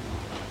हो,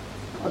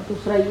 और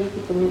दूसरा ये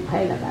कि तुम्हें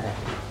भय लगा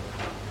रहता है,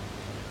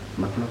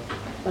 मतलब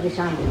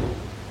परेशान हो।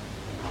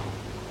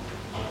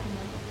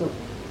 तो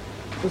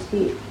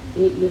उसकी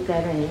ये कह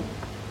रहे हैं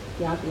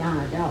कि आप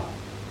यहाँ आ जाओ।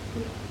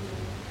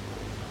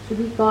 Should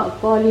we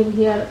call in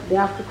here day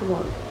after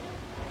tomorrow?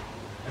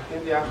 I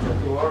think day after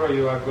tomorrow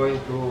you are going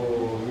to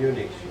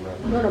Munich, Shimon.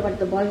 No, but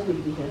the boys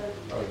will be here.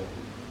 Okay.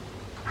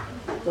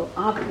 तो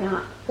आप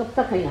यहाँ कब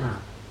तक है?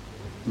 यहाँ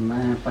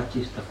मैं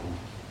 25 तक हूँ।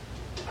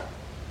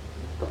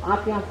 तो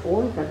आप यहाँ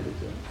फोन कर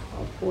लीजिए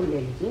और फोन ले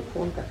लीजिए,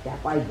 फोन करके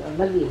आप आइए और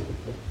लगिए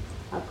इससे।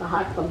 आपका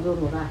हार्ट कमजोर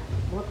हो रहा है,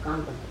 बहुत काम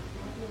करते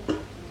हैं,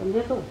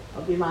 समझे? तो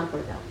और बीमार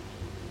पड़ जाओ,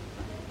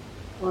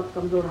 बहुत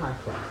कमजोर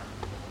हार्ट हो।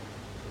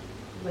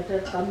 Better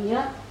come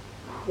here,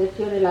 get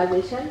your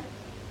realization,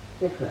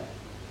 get well.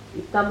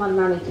 इतना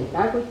मरना नहीं चाहिए।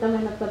 क्या कोई इतना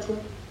मेहनत करते हो?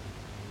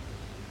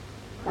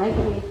 काहे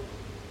के लिए?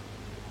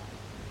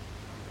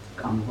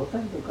 काम होता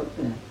है तो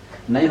करते हैं,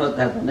 नहीं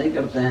होता है तो नहीं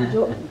करते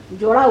हैं।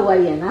 जोड़ा हुआ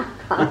ही है ना,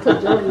 काम तो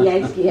जोड़ लिया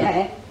इसलिए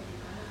है।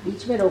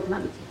 बीच में रोकना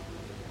भी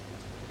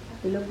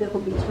चाहिए। ये लोग देखो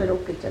बीच में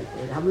रोक के चलते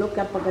हैं, हम लोग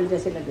क्या पगल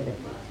जैसे लगे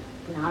रहते हैं,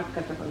 फिर हाथ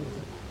कट पड़े।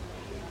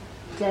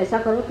 ऐसा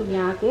करो तुम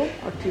यहाँ आके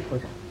और ठीक हो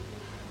जाओ।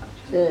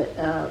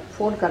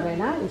 फोन कर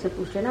लेना, इनसे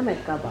पूछ लेना मैं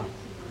कब आऊँ।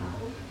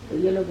 तो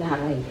ये लोग यहाँ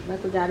रहेंगे,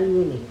 मैं तो जा रही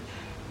हूँ नहीं,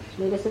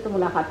 मेरे से तो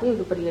मुलाकात ही,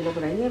 ऊपर ये लोग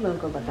रहेंगे। मैं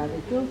उनको बता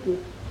देती हूँ कि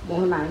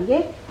मोहन आएंगे,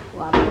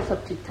 वो आपको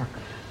सब ठीक ठाक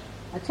कर।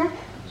 अच्छा,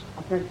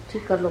 अपना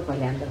ठीक कर लो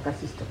पहले अंदर का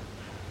सिस्टम,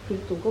 फिर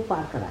तुमको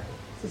पार करा दे।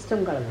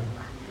 सिस्टम गड़बड़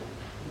होगा।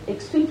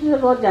 एक्सट्रीम्स पे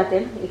बहुत जाते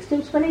हैं,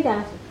 एक्सट्रीम्स पे नहीं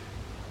जाना चाहिए।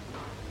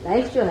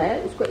 लाइफ जो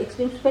है उसको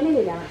एक्सट्रीम्स पे नहीं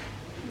ले जाना,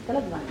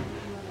 गलत बात है।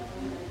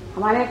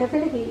 हमारे यहाँ कहते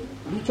हैं ना कि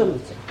बीचों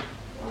बीच,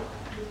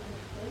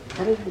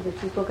 हर एक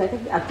चीज को कहते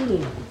हैं कि अति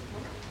नहीं होती।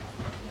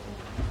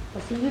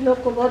 और सीधी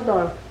लोग को बहुत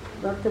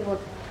दौड़ते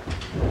बहुत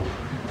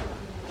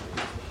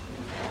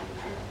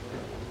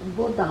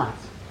both the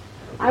hearts.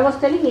 I was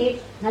telling him,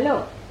 hello,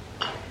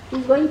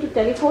 he's going to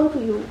telephone to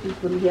you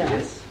people here.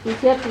 Yes. He's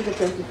here till the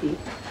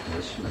 25th.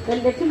 Yes,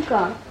 Then let him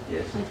come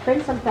yes. and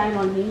spend some time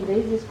on me,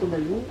 raise his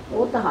kundalini.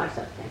 Both the hearts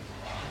are touched.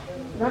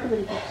 Not a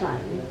very good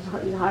sign.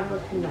 He's a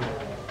hard-working man.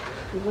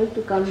 He's going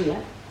to come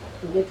here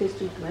to get his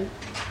treatment,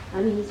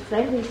 and his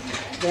friend is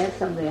there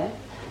somewhere,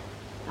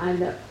 and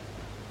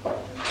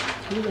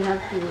he will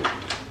have to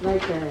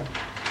write a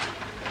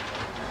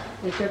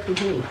letter to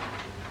him.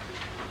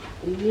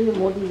 You give him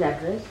Modi's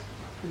address,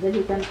 then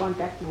he can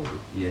contact Modi.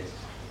 Yes.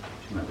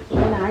 So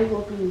when I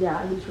go to India,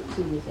 he should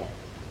see me there.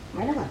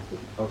 है ना बात?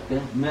 Okay.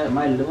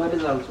 My liver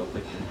is also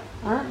affected.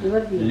 हाँ,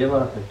 liver भी।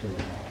 Liver affected.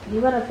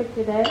 Liver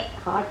affected है,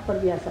 heart पर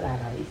भी असर आ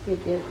रहा है,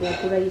 इससे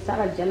पूरा ये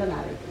सारा जलन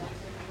आ रही है।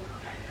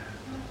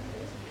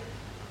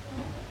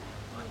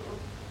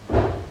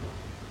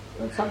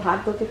 तो सब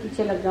हाथों के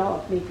पीछे लग जाओ,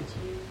 अपने पीछे।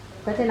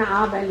 कहते ना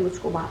आ बैल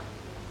मुझको मार,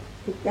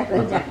 फिर क्या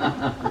कर जाए।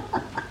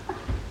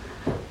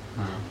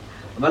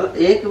 मतलब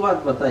एक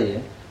बात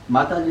बताइए,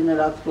 माता जी ने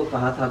रात को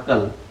कहा था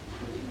कल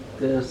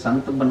कि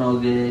संत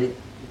बनोगे।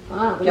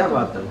 हाँ, क्या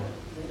बात है?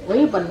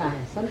 वही बनना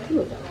है, संत ही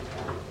हो जाओ।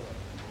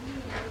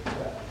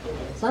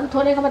 संत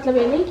होने का मतलब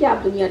ये नहीं कि आप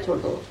दुनिया छोड़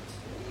दो,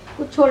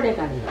 कुछ छोड़ने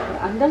का नहीं है,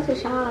 अंदर से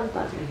शांत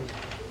आदमी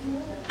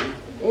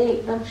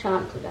एकदम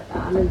शांत हो जाता,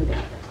 आनंद में आ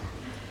जाता।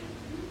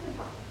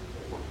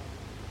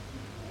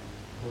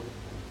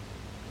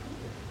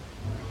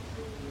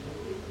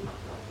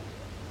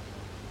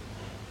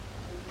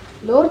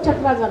 Lower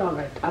chakras are all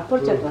right, upper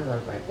chakras are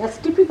right. That's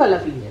typical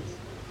of Indians.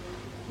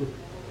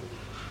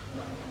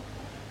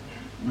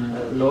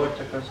 Lower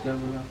chakra क्या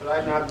बोला?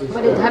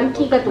 बड़े धर्म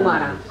ठीक है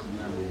तुम्हारा,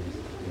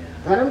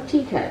 धर्म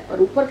ठीक है,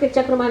 पर ऊपर के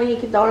चक्र मानेंगे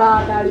कि दौड़ा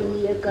दाढ़ी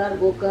ये कर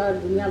वो कर,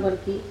 दुनिया भर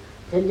की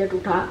झंझट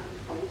उठा,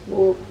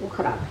 वो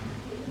खराब है।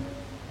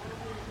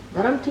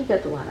 धर्म ठीक है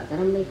तुम्हारा,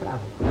 धर्म नहीं खराब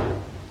हो,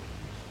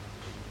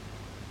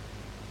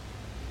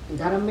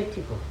 धर्म में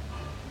ठीक हो।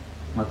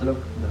 मतलब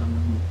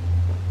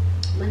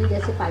माने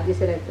जैसे कायदे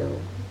से रहते हो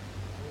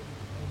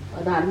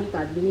और धार्मिक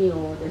आदमी नहीं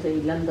हो, जैसे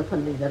इलन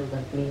दफन इधर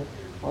उधर के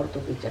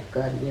औरतों के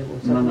चक्कर ये वो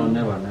सब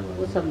never,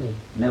 वो सब नहीं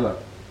नेवर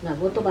ना,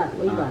 वो तो बात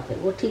वही बात है,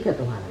 वो ठीक है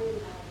तुम्हारा।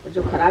 और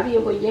जो खराबी है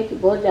वो ये कि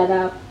बहुत ज्यादा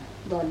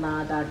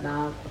दौड़ना दाड़ना,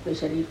 अपने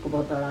शरीर को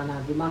बहुत दौड़ाना,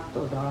 दिमाग को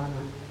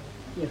दौड़ाना,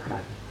 ये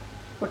खराबी।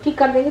 वो ठीक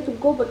कर देंगे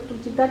तुमको, तुम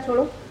चिंता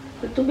छोड़ो,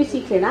 फिर तुम भी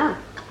सीख लेना।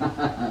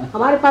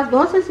 हमारे पास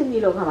बहुत से सिंधी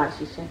लोग हमारे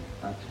शिष्य हैं।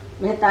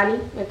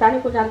 मेहतानी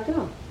को जानते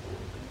हो?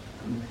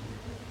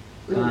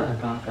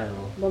 कहाँ का है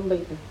वो? मुंबई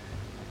के।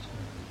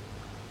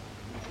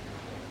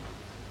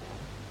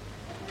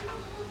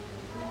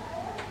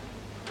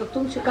 तो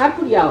तुम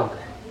शिकारपुरी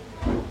आओगे?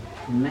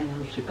 नहीं,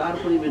 हम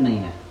शिकारपुरी भी नहीं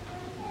है।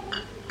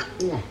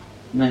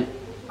 नहीं,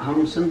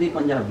 हम सिंधी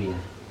पंजाबी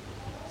हैं।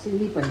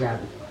 सिंधी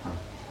पंजाबी, हाँ।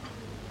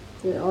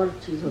 ये और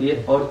चीज होती ये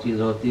है। और चीज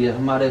होती है।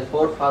 हमारे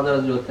फोर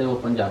फादर्स जो थे वो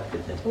पंजाब के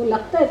थे। वो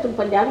लगता है तुम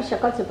पंजाबी,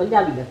 शक्ल से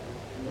पंजाबी लगता है।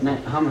 नहीं,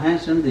 हम हैं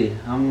सिंधी,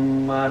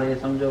 हमारे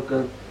समझो कि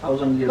 1000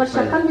 पर ईयर्स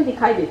शक्ल में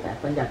दिखाई देता है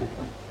पंजाबी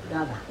को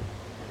ज्यादा।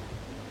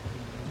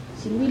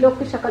 सिंधी लोग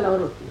की शक्ल और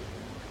होती है,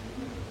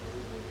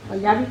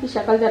 पंजाबी की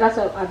शक्ल जरा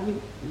सा आदमी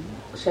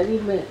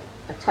शरीर में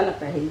अच्छा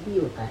लगता है, हेल्दी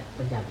होता है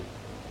पंजाबी।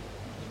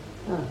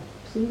 हाँ,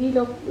 सिंधी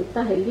लोग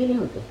इतना हेल्दी नहीं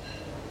होते,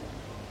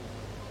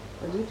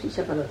 अजीब सी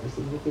शक्ल होती है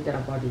सिंधी की, जरा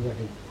बॉडी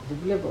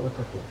दुबले बहुत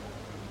होते हैं,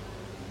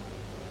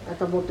 या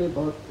तो मोटे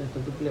बहुत, तो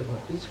दुबले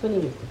बहुत, बीच में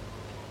नहीं मिलते।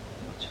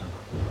 अच्छा,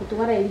 तो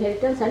तुम्हारा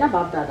इनहेरिटेंस है ना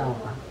बाप दादाओं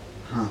का।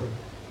 हाँ।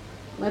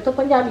 मैं तो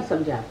पंजाबी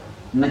समझा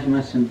आपको। नहीं,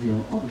 मैं सिंधी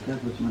हूँ। और क्या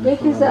कुछ?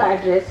 देखिए सर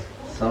एड्रेस,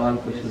 सवाल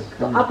कुछ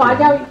तो आप आ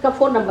जाओ, इनका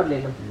फोन नंबर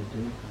ले लो।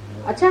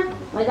 अच्छा,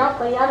 मैं जाओ,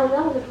 तैयार हो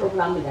जाओ, मुझे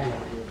प्रोग्राम में जाना है।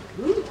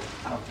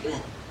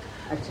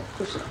 अच्छा,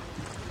 खुश रहो।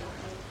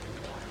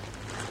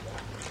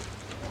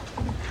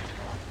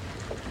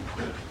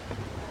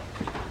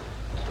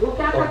 वो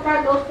क्या करता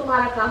है दोस्त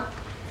तुम्हारा काम?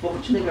 वो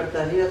कुछ नहीं करता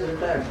है,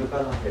 retired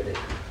because of headache.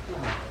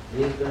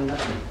 He is doing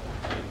nothing.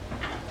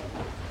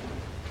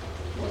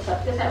 वो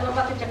सत्य साई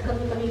बाबा के चक्कर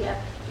में कभी गया?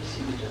 किसी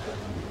भी चक्कर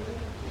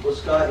में।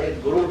 उसका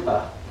एक गुरु था,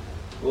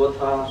 वो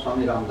था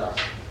स्वामी रामदास।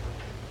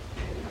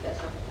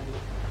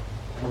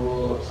 वो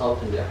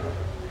साउथ इंडिया का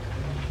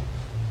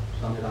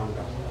स्वामी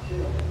रामदास,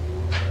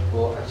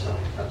 वो अच्छा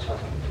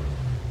था।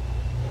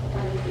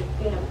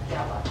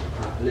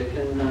 हाँ,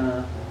 लेकिन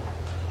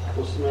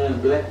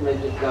उसमें ब्लैक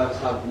मैजिक का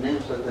साथ नहीं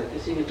हो सकता,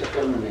 किसी भी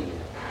चक्कर में नहीं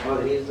है।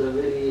 और he is a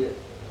very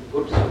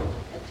good soul.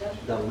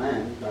 The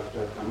man,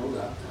 doctor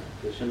कानूगा,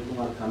 Krishna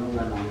Kumar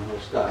कानूगा नाम है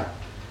उसका,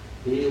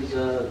 he is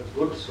a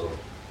good soul.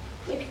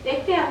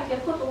 देखते हैं, अभी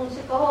देखो तुम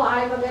उनसे कहो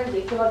आए वगैरह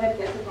देखे वगैरह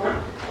कैसे कहो।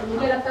 और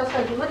मुझे लगता है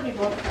उसका जीवन भी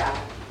बहुत खराब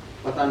है।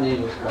 पता नहीं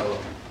उसका वो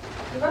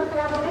जीवन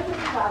खराब हो गया तो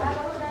सारा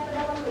करो चाहे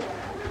बंद हो जाए।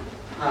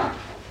 हाँ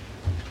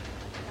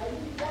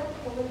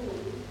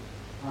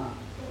हाँ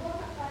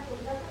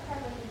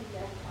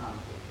हाँ,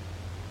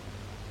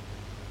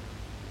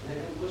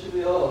 लेकिन कुछ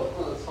भी हो,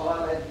 सवाल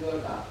है जीवन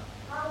का।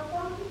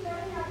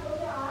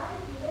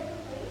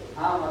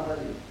 हाँ,